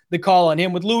like the call on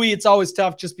him. With Louis, it's always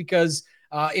tough just because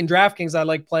in DraftKings I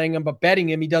like playing him, but betting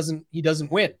him, he doesn't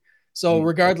win. So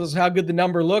regardless of how good the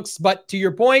number looks, but to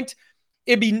your point,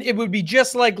 it would be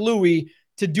just like Louis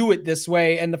to do it this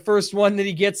way. And the first one that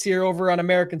he gets here over on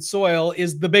American soil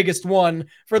is the biggest one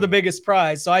for the biggest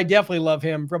prize. So I definitely love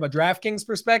him from a DraftKings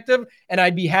perspective, and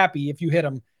I'd be happy if you hit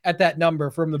him at that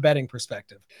number from the betting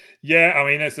perspective. Yeah, I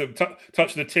mean, there's a touch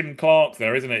of the Tim Clark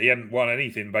there, isn't it? He hadn't won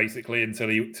anything basically until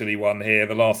he won here,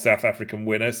 the last South African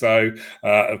winner. So,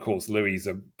 of course, Louis is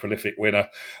a prolific winner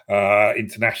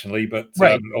internationally, but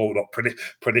right. Or not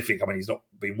prolific. I mean, he's not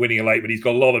been winning a late, but he's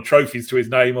got a lot of trophies to his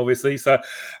name, obviously. So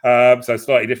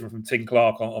slightly different from Tim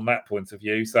Clark on that point of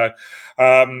view. So,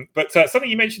 but something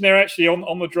you mentioned there actually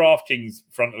on the DraftKings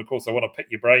front, and of course, I want to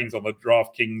pick your brains on the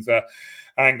DraftKings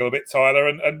angle a bit, Tyler,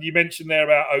 and you mentioned there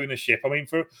about ownership. I mean,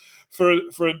 for a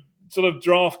sort of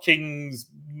DraftKings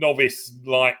novice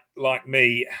like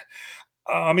me,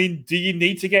 I mean, do you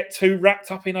need to get too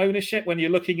wrapped up in ownership when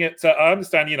you're looking at? I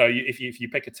understand, if you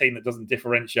pick a team that doesn't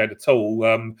differentiate at all,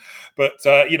 but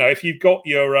if you've got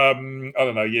your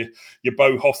your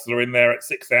Bo Hostler in there at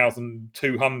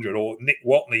 6,200, or Nick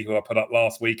Watney, who I put up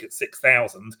last week at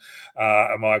 6,000,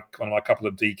 one of my couple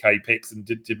of DK picks, and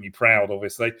did me proud,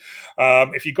 obviously.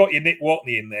 If you've got your Nick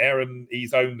Watney in there and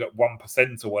he's owned at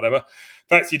 1% or whatever,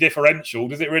 that's your differential.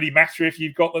 Does it really matter if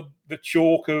you've got the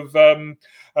chalk of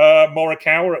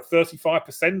Morikawa at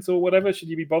 35% or whatever? Should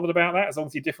you be bothered about that as long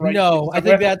as you differentiate? No, I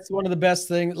think that's one of the best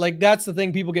things. Like, that's the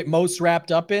thing people get most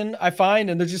wrapped up in, I find.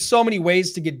 And there's just so many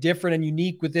ways to get different and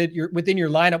unique within your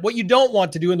lineup. What you don't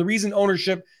want to do, and the reason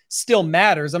ownership still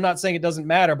matters, I'm not saying it doesn't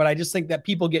matter, but I just think that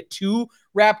people get too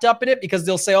wrapped up in it because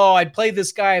they'll say, oh, I'd play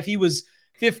this guy if he was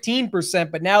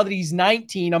 15%, but now that he's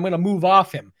 19, I'm going to move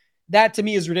off him. That to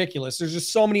me is ridiculous. There's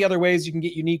just so many other ways you can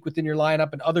get unique within your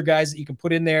lineup and other guys that you can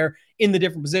put in there in the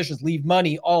different positions, leave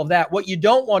money, all of that. What you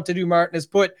don't want to do, Martin, is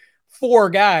put 4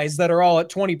 guys that are all at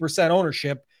 20%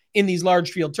 ownership in these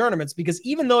large field tournaments, because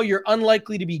even though you're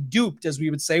unlikely to be duped, as we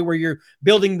would say, where you're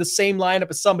building the same lineup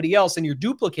as somebody else and you're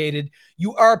duplicated,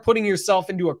 you are putting yourself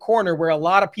into a corner where a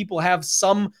lot of people have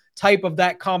some type of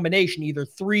that combination, either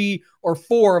 3 or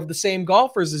 4 of the same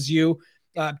golfers as you,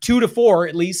 2 to 4,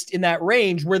 at least in that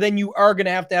range, where then you are going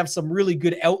to have some really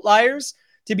good outliers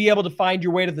to be able to find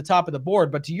your way to the top of the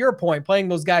board. But to your point, playing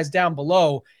those guys down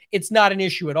below, it's not an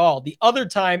issue at all. The other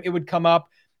time it would come up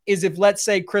is if, let's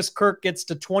say, Chris Kirk gets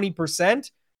to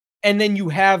 20%, and then you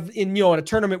have in a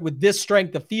tournament with this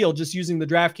strength of field, just using the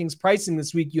DraftKings pricing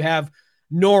this week, you have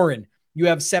Noren, you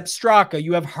have Sepp Straka,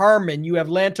 you have Harmon, you have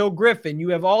Lanto Griffin, you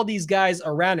have all these guys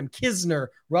around him, Kisner,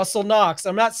 Russell Knox.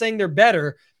 I'm not saying they're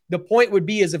better. The point would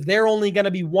be is if they're only going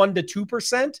to be 1% to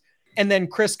 2%, and then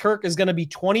Chris Kirk is going to be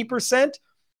 20%,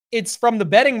 it's from the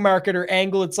betting marketer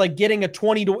angle. It's like getting a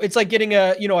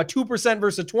 2%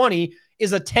 versus a 20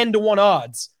 is a 10-1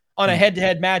 odds on a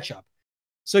head-to-head matchup.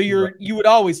 So you would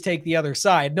always take the other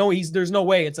side. No, there's no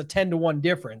way it's a 10-1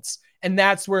 difference. And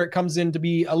that's where it comes in to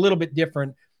be a little bit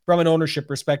different from an ownership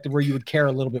perspective, where you would care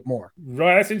a little bit more.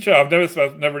 Right. That's interesting.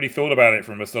 I've never really thought about it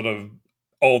from a sort of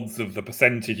odds of the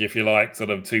percentage, if you like, sort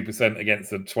of 2% against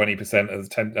the 20% as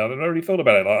 10. I've never really thought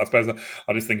about it. I suppose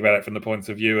I just think about it from the point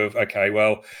of view of, okay,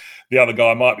 well, the other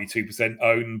guy might be 2%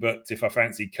 owned, but if I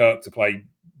fancy Kirk to play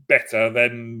better,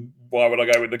 then why would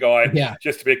I go with the guy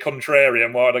just to be a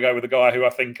contrarian? Why would I go with the guy who I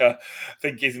think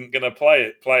isn't going to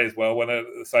play as well when they're at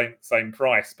the same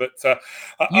price? But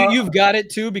you've got it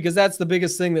too, because that's the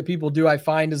biggest thing that people do. I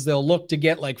find is they'll look to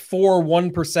get like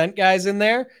 1% guys in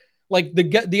there. Like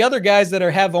the other guys that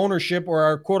have ownership or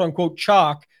are quote unquote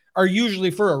chalk are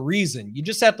usually for a reason. You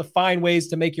just have to find ways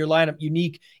to make your lineup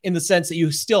unique in the sense that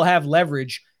you still have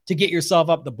leverage to get yourself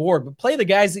up the board, but play the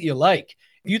guys that you like.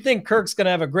 If you think Kirk's going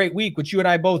to have a great week, which you and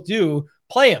I both do,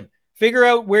 play him. Figure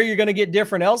out where you're going to get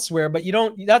different elsewhere, but you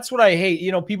don't. That's what I hate.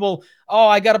 People,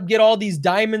 I got to get all these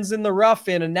diamonds in the rough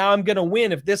in, and now I'm going to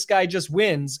win if this guy just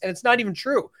wins. And it's not even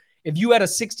true. If you had a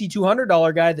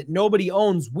 $6,200 guy that nobody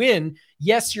owns win,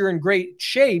 yes, you're in great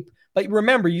shape, but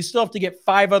remember, you still have to get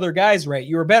 5 other guys right.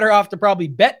 You were better off to probably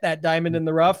bet that diamond in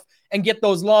the rough and get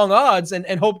those long odds and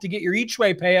hope to get your each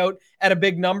way payout at a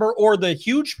big number or the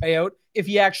huge payout if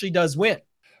he actually does win.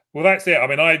 Well, that's it. I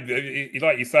mean,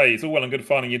 like you say, it's all well and good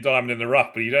finding your diamond in the rough,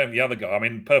 but you don't have the other guy. I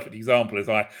mean, perfect example is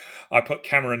I put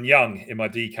Cameron Young in my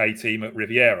DK team at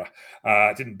Riviera.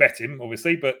 I didn't bet him,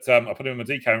 obviously, but I put him in my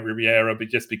DK at Riviera, but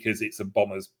just because it's a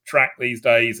Bombers track these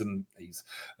days, and he's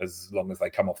as long as they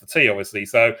come off the tee, obviously.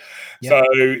 So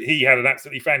he had an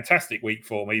absolutely fantastic week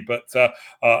for me. But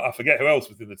I forget who else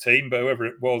was in the team, but whoever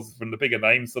it was from the bigger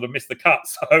names sort of missed the cut.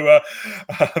 So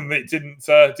it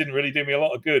didn't really do me a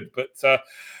lot of good. But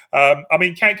I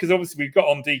mean, because obviously we've got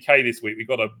on DK this week, we've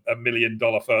got a $1 million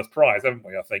first prize, haven't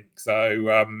we? I think so.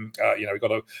 We've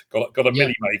got a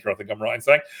milli maker. I think I'm right in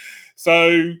saying.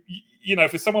 So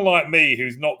for someone like me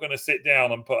who's not going to sit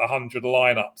down and put 100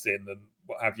 lineups in and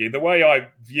what have you, the way I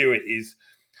view it is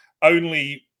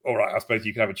only. All right, I suppose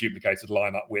you can have a duplicated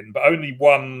lineup win, but only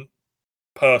one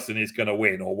person is going to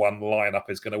win, or one lineup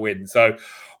is going to win. So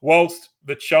whilst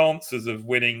the chances of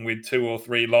winning with 2 or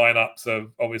 3 lineups are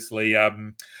obviously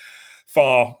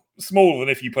far smaller than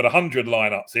if you put 100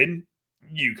 lineups in,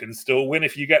 you can still win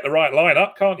if you get the right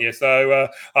lineup, can't you? So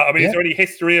is there any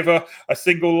history of a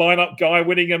single lineup guy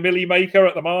winning a milli maker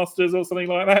at the Masters or something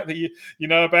like that you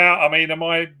know about? I mean, am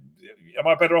I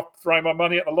better off throwing my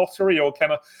money at the lottery, or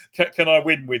can I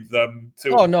win with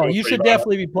 2? Oh no, you should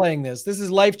definitely be playing this. This is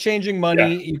life-changing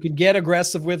money. Yeah. You can get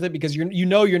aggressive with it because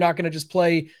you're not going to just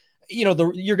play. You're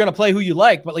going to play who you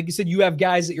like, but like you said, you have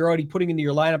guys that you're already putting into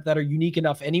your lineup that are unique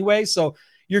enough anyway. So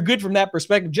you're good from that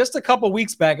perspective. Just a couple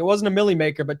weeks back, it wasn't a milli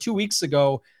maker, but 2 weeks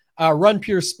ago, Run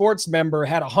Pure Sports member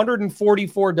had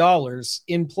 $144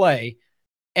 in play,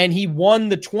 and he won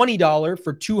the $20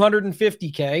 for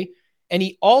 $250K. And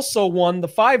he also won the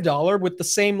 $5 with the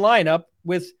same lineup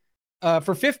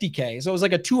for $50K. So it was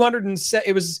like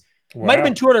might have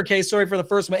been $200K. Sorry for the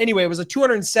first one. Anyway, it was a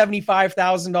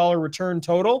 $275,000 return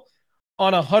total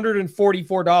on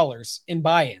 $144 in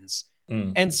buy-ins.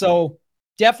 And so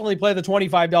definitely play the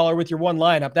 $25 with your one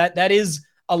lineup. That is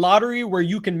a lottery where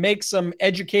you can make some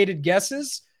educated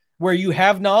guesses, where you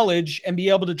have knowledge and be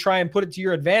able to try and put it to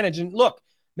your advantage. And look,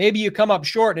 maybe you come up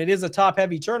short and it is a top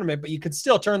heavy tournament, but you could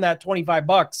still turn that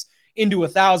 $25 into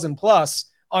 $1,000+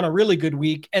 on a really good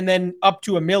week, and then up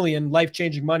to $1 million,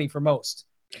 life-changing money for most.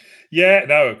 Yeah,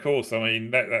 no, of course. I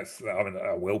mean, that's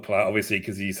a will play, obviously,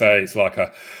 because you say it's like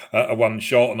a one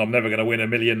shot, and I'm never going to win $1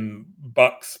 million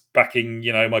backing,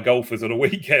 my golfers on a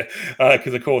week,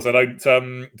 because of course I don't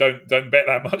bet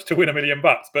that much to win $1 million.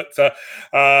 But so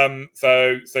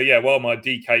yeah, while my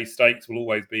DK stakes will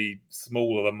always be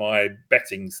smaller than my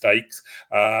betting stakes,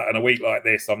 and a week like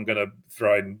this, I'm going to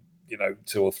throw in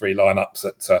 2 or 3 lineups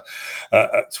at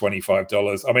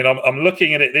 $25. I mean, I'm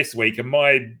looking at it this week, and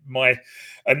my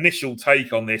initial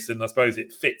take on this, and I suppose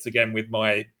it fits again with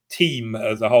my team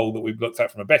as a whole that we've looked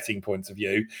at from a betting point of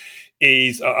view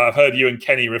is I've heard you and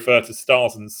Kenny refer to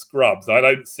stars and scrubs. I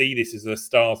don't see this as a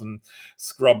stars and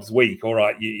scrubs week. All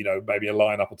right, you know, maybe a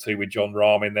lineup or two with Jon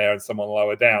Rahm in there and someone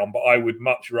lower down, but I would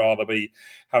much rather be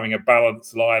having a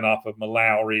balanced lineup of my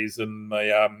Lowrys and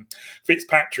my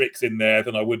Fitzpatricks in there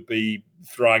than I would be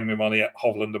throwing my money at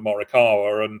Hovland and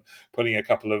Morikawa and putting a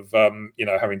couple of,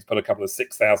 having to put a couple of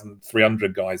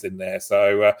 6,300 guys in there.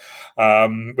 So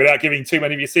without giving too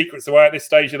many of your secrets away at this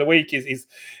stage of the week,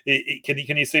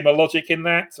 can you see my logic in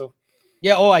that? Or?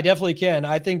 Yeah, I definitely can.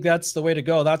 I think that's the way to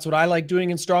go. That's what I like doing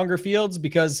in stronger fields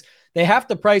because they have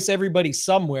to price everybody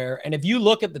somewhere. And if you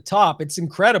look at the top, it's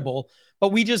incredible.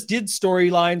 But we just did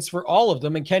storylines for all of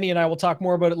them. And Kenny and I will talk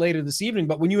more about it later this evening.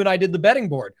 But when you and I did the betting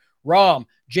board, Rahm,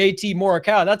 JT,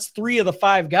 Morikawa, that's 3 of the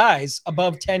 5 guys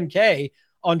above 10K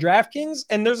on DraftKings.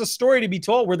 And there's a story to be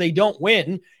told where they don't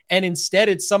win. And instead,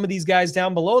 it's some of these guys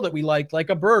down below that we liked, like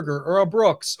a Berger or a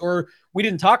Brooks, or we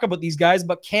didn't talk about these guys,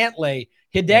 but Cantlay,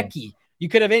 Hideki. You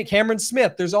could have Cameron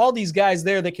Smith. There's all these guys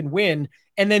there that can win.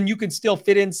 And then you can still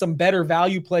fit in some better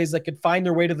value plays that could find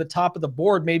their way to the top of the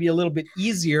board, maybe a little bit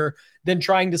easier than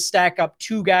trying to stack up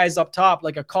 2 guys up top,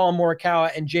 like a Collin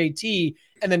Morikawa and JT,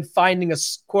 and then finding a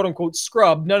quote unquote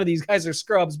scrub. None of these guys are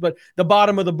scrubs, but the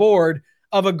bottom of the board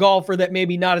of a golfer that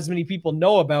maybe not as many people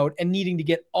know about and needing to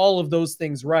get all of those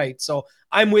things right. So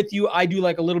I'm with you. I do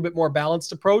like a little bit more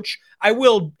balanced approach. I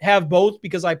will have both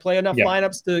because I play enough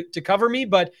lineups to cover me.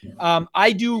 But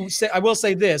I will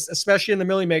say this, especially in the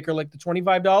Millie Maker, like the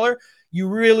 $25, you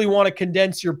really want to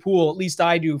condense your pool. At least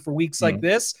I do for weeks like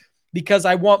this, because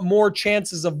I want more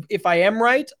chances of, if I am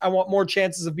right, I want more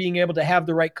chances of being able to have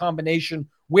the right combination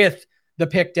with the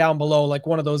pick down below, like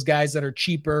one of those guys that are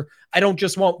cheaper. I don't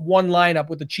just want one lineup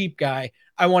with a cheap guy.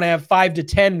 I want to have 5 to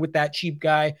 10 with that cheap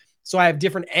guy. So I have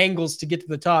different angles to get to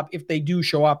the top if they do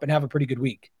show up and have a pretty good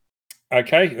week.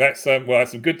 Okay, that's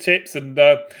that's some good tips, and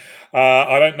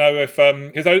I don't know if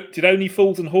did Only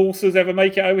Fools and Horses ever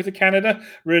make it over to Canada?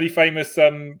 Really famous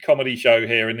comedy show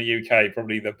here in the UK,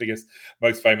 probably the biggest,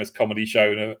 most famous comedy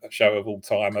show of all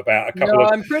time. About a couple.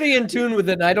 I'm pretty in tune with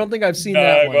it, and I don't think I've seen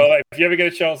that one. Well, if you ever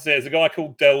get a chance to see it, there's a guy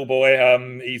called Del Boy.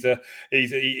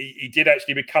 He did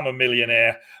actually become a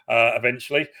millionaire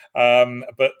eventually,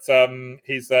 but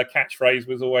his catchphrase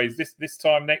was always this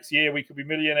time next year we could be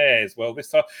millionaires. Well,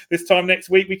 this time next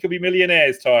week we could be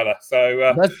millionaires, Tyler.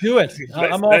 So let's do it.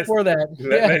 I'm all for that.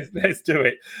 Let's do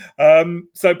it.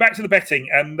 So back to the betting,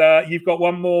 and you've got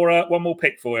one more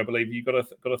pick for you. I believe you've got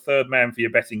a third man for your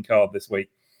betting card this week.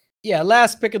 Yeah,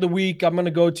 last pick of the week, I'm going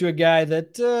to go to a guy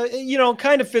that,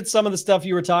 kind of fits some of the stuff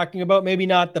you were talking about. Maybe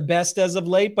not the best as of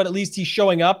late, but at least he's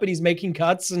showing up and he's making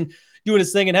cuts and doing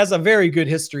his thing and has a very good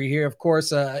history here. Of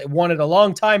course, won it a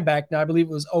long time back now. I believe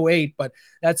it was 2008, but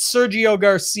that's Sergio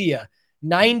Garcia,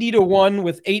 90-1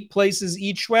 with 8 places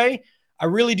each way. I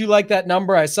really do like that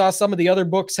number. I saw some of the other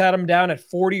books had him down at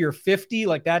 40 or 50.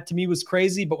 Like that to me was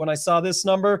crazy. But when I saw this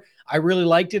number, I really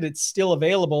liked it. It's still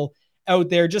available out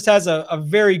there. Just has a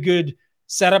very good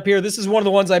setup here. This is one of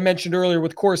the ones I mentioned earlier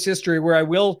with course history where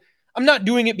I'm not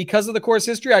doing it because of the course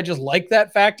history. I just like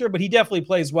that factor, but he definitely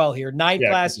plays well here. 9th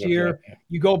last year. Yeah.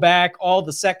 You go back all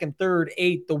the 2nd, 3rd,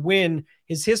 8th, the win.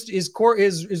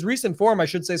 His recent form, I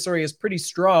should say, is pretty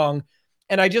strong.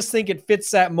 And I just think it fits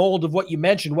that mold of what you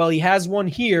mentioned. Well, he has one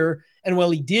here, and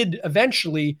he did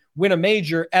eventually win a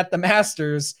major at the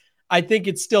Masters, I think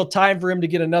it's still time for him to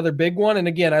get another big one. And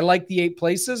again, I like the 8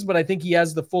 places, but I think he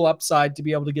has the full upside to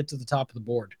be able to get to the top of the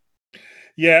board.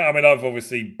 Yeah, I mean, I've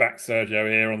obviously backed Sergio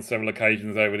here on several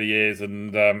occasions over the years,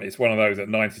 and it's one of those at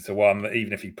 90-1 that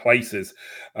even if he places,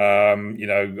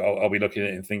 I'll be looking at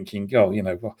it and thinking, God,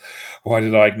 why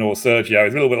did I ignore Sergio?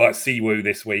 It's a little bit like Siwoo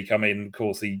this week. I mean, of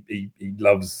course, he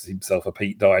loves himself a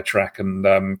Pete Dye track, and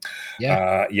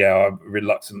I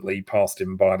reluctantly passed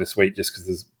him by this week just because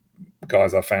there's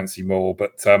guys I fancy more,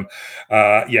 but there's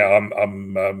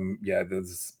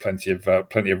plenty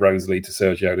of Rosalie to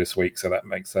Sergio this week, so that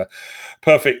makes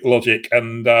perfect logic.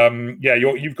 And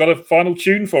you've got a final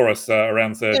tune for us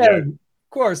around Sergio. Yeah, of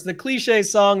course, the cliche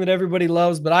song that everybody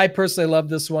loves, but I personally love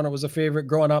this one. It was a favorite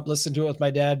growing up, listened to it with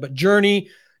my dad. But Journey,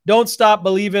 Don't Stop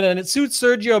Believing, and it suits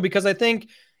Sergio because I think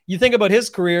you think about his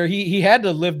career, he had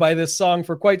to live by this song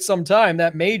for quite some time.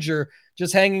 That major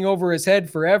just hanging over his head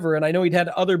forever. And I know he'd had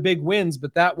other big wins,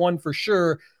 but that one for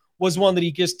sure was one that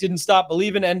he just didn't stop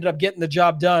believing, ended up getting the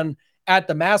job done at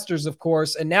the Masters, of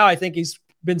course. And now I think he's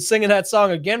been singing that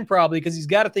song again, probably because he's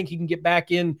got to think he can get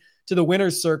back in to the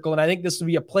winner's circle. And I think this will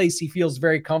be a place he feels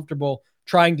very comfortable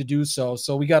trying to do so.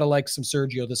 So we got to like some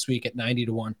Sergio this week at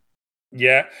 90-1.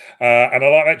 Yeah, and I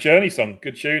like that Journey song.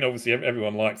 Good tune. Obviously,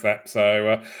 everyone likes that.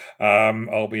 So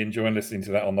I'll be enjoying listening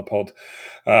to that on the pod,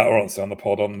 or on the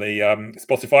pod on the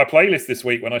Spotify playlist this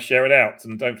week when I share it out.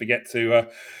 And don't forget to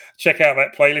check out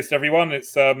that playlist, everyone.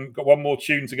 It's got one more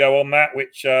tune to go on that,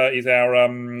 which is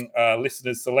our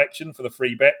listeners' selection for the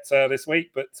free bet this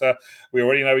week. But we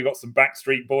already know we got some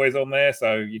Backstreet Boys on there,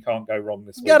 so you can't go wrong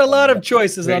this week. Got a lot of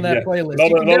choices on that playlist. A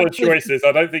lot of choices.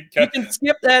 I don't think you can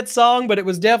skip that song, but it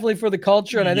was definitely for the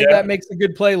culture, and I think that makes a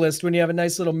good playlist when you have a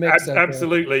nice little mix.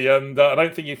 Absolutely, and I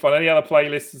don't think you find any other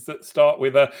playlists that start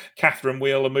with Catherine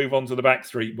Wheel and move on to the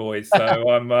Backstreet Boys. So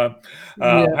I'm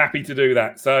happy to do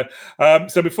that. So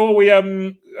before we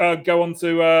go on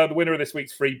to the winner of this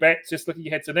week's free bet, just looking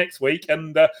ahead to next week,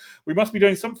 and we must be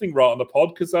doing something right on the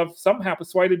pod because I've somehow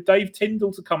persuaded Dave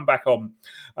Tyndall to come back on.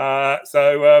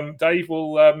 So Dave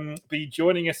will be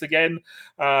joining us again.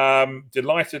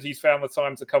 Delighted he's found the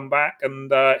time to come back,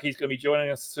 and he's going to be joining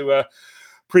us to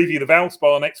preview the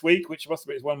Valspar next week, which must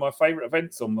be one of my favourite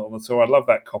events on the tour. I love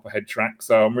that Copperhead track,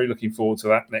 so I'm really looking forward to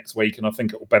that next week, and I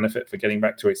think it will benefit for getting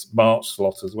back to its March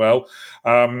slot as well.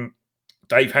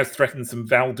 Dave has threatened some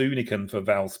Valdunican for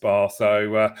Valspar,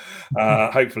 so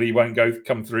hopefully he won't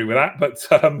come through with that. But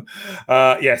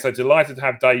so delighted to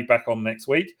have Dave back on next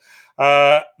week.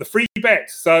 The free bet.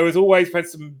 So as always, we've had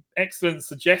some excellent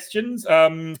suggestions.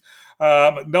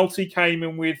 McNulty came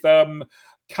in with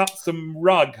Cut Some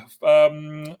Rug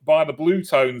by the Blue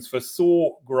Tones for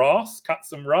Sawgrass. Cut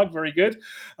Some Rug, very good.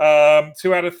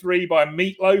 2 out of 3 by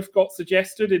Meatloaf got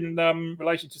suggested in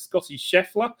relation to Scotty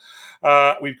Scheffler.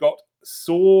 We've got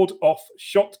Sword Off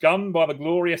Shotgun by the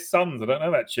Glorious Sons. I don't know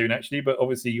that tune actually, but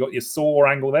obviously you got your saw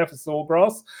angle there for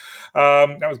Sawgrass.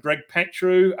 That was Greg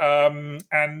Petru, and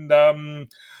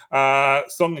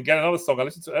song again, another song I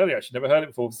listened to earlier. Actually, never heard it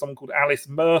before. A song called Alice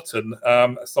Merton.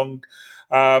 A song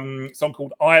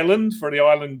called Island for the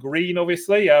Island Green,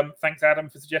 obviously. Thanks, Adam,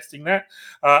 for suggesting that.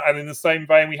 And in the same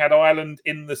vein, we had Island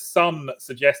in the Sun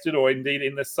suggested, or indeed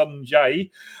in the Sun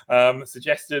J,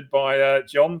 suggested by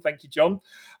John. Thank you, John.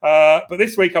 But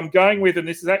this week I'm going with, and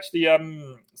this is actually,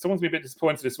 someone's been a bit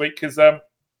disappointed this week because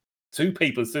 2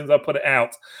 people, as soon as I put it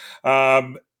out,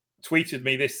 tweeted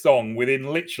me this song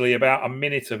within literally about a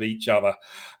minute of each other.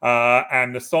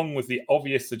 And the song was the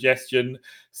obvious suggestion,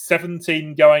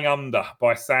 17 Going Under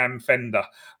by Sam Fender.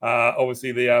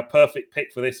 Obviously the perfect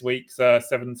pick for this week's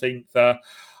 17th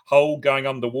hole going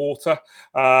underwater.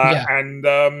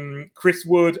 And Chris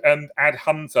Wood and Ad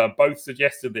Hunter both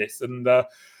suggested this. And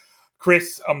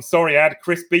Chris, I'm sorry, Ad,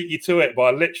 Chris beat you to it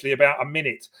by literally about a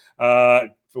minute.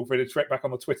 Feel free to trek back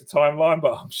on the Twitter timeline,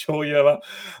 but I'm sure you'll.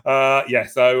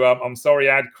 So I'm sorry,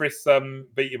 Ad. Chris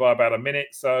beat you by about a minute.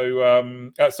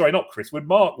 So sorry, not Chris Wood,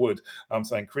 Mark Wood. I'm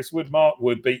saying Chris Wood, Mark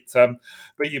Wood beat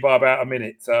you by about a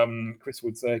minute. Chris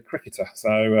Wood's a cricketer,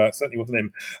 so certainly wasn't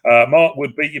him. Mark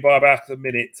Wood beat you by about a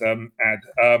minute, Ad.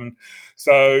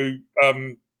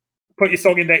 Put your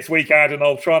song in next week, Ad, and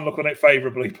I'll try and look on it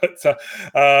favourably, but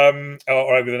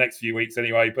or over the next few weeks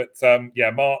anyway. But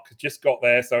Mark just got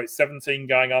there, so it's 17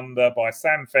 Going Under by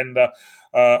Sam Fender.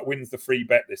 Wins the free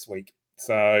bet this week.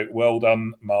 So well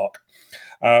done, Mark.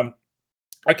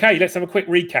 Okay, let's have a quick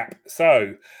recap.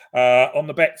 So on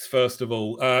the bets, first of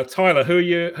all, Tyler, who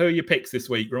are your picks this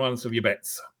week? Remind us of your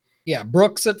bets. Yeah,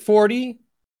 Brooks at 40.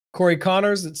 Corey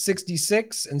Connors at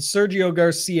 66 and Sergio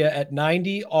Garcia at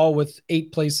 90, all with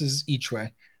 8 places each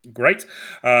way. Great.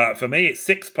 For me, it's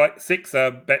six bets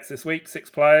this week, 6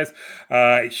 players.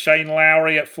 It's Shane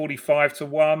Lowry at 45 to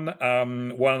 1,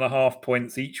 1.5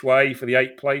 points each way for the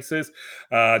 8 places.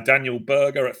 Daniel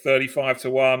Berger at 35 to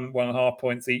 1, 1.5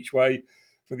 points each way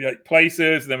for the 8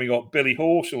 places. And then we got Billy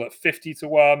Horschel at 50 to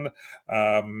 1,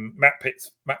 Matt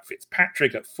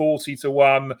Fitzpatrick at 40 to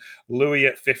 1, Louis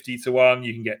at 50 to 1.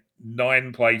 You can get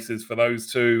 9 places for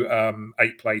those 2,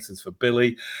 8 places for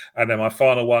Billy. And then my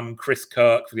final one, Chris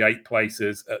Kirk for the 8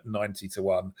 places at 90 to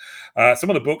 1. Some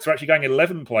of the books are actually going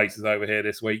 11 places over here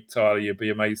this week, Tyler. You'd be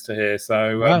amazed to hear.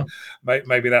 So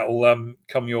maybe that will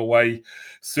come your way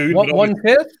soon. What,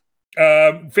 1/5?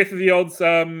 5th of the odds,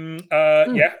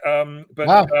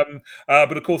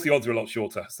 but of course the odds are a lot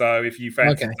shorter. So if you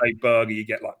fancy say Berger, you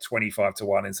get like 25 to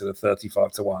 1 instead of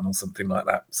 35 to 1 or something like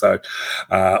that. So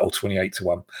or 28 to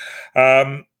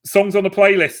 1. Songs on the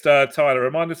playlist, Tyler.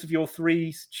 Remind us of your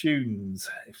 3 tunes,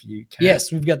 if you can.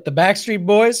 Yes, we've got the Backstreet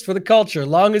Boys for the culture,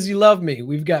 Long As You Love Me.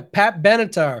 We've got Pat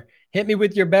Benatar, Hit Me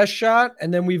With Your Best Shot,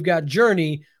 and then we've got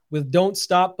Journey with Don't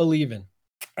Stop Believin'.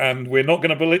 And we're not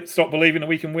going to stop believing that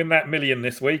we can win that million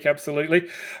this week. Absolutely.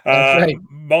 That's right.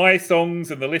 My songs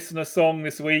and the listener song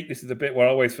this week. This is a bit where I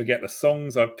always forget the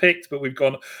songs I've picked, but we've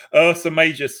gone Ursa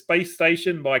Major Space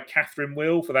Station by Catherine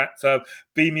Will for that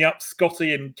Beam Me Up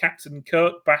Scotty and Captain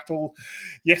Kirk battle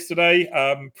yesterday.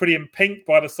 Pretty in Pink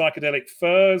by the Psychedelic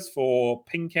Furs for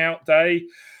Pink Out Day.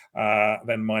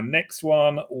 Then my next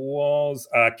one was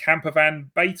Campervan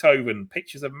Beethoven,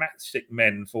 Pictures of Matchstick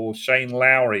Men for Shane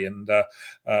Lowry and the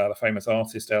famous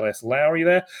artist L.S. Lowry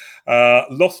there.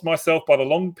 Lost Myself by the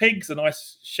Long Pigs, a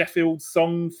nice Sheffield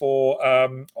song for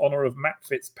honour of Matt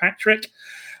Fitzpatrick.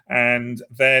 And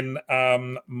then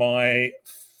my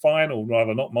final,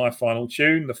 rather not my final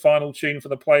tune, the final tune for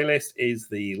the playlist is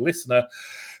the listener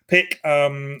pick,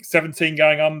 17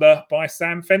 Going Under by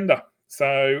Sam Fender.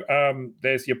 So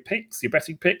there's your picks, your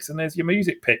betting picks, and there's your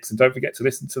music picks. And don't forget to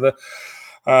listen to the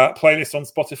playlist on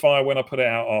Spotify when I put it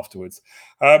out afterwards.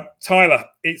 Tyler,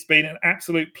 it's been an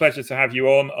absolute pleasure to have you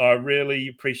on. I really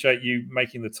appreciate you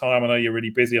making the time. I know you're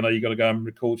really busy. I know you've got to go and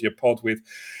record your pod with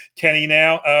Kenny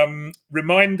now.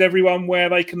 Remind everyone where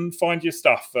they can find your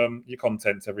stuff, your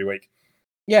content every week.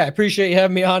 Yeah, I appreciate you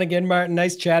having me on again, Martin.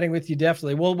 Nice chatting with you.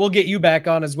 Definitely. We'll get you back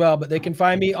on as well, but they can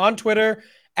find me on Twitter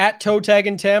at Toetag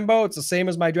and Tambo. It's the same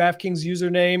as my DraftKings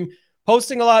username.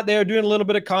 Posting a lot there, doing a little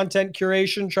bit of content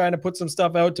curation, trying to put some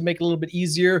stuff out to make it a little bit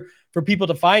easier for people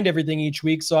to find everything each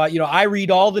week. So, I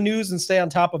read all the news and stay on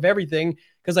top of everything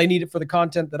because I need it for the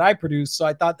content that I produce. So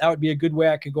I thought that would be a good way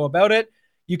I could go about it.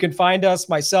 You can find us,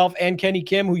 myself and Kenny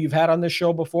Kim, who you've had on this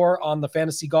show before, on the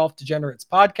Fantasy Golf Degenerates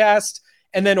podcast.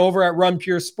 And then over at Run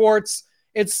Pure Sports.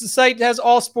 It's the site that has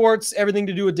all sports, everything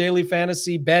to do with daily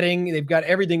fantasy, betting. They've got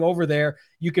everything over there.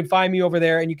 You can find me over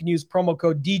there, and you can use promo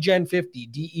code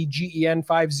DEGEN50,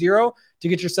 DEGEN50, to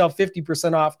get yourself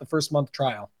 50% off the first month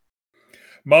trial.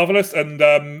 Marvelous. And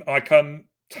I can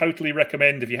totally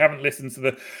recommend, if you haven't listened to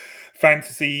the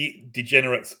Fantasy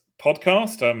Degenerates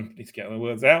podcast, need to get the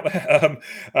words out there,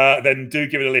 then do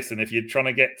give it a listen. If you're trying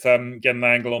to get an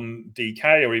angle on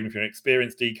DK, or even if you're an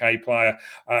experienced DK player,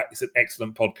 it's an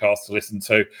excellent podcast to listen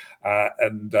to.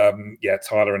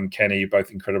 Tyler and Kenny are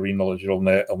both incredibly knowledgeable on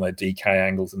their DK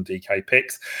angles and DK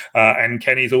picks. And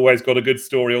Kenny's always got a good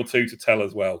story or two to tell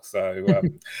as well. So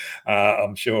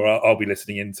I'm sure I'll be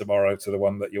listening in tomorrow to the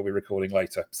one that you'll be recording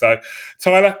later. So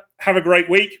Tyler, have a great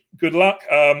week. Good luck.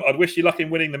 I'd wish you luck in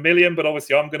winning the million, but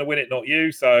obviously I'm going to win it, not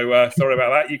you. So sorry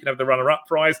about that. You can have the runner-up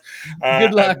prize.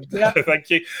 Good luck. Thank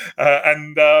you.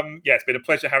 It's been a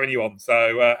pleasure having you on.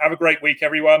 So have a great week,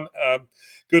 everyone.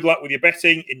 Good luck with your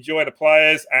betting. Enjoy the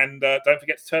players. And don't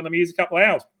forget to turn the music up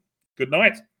loud. Good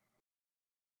night.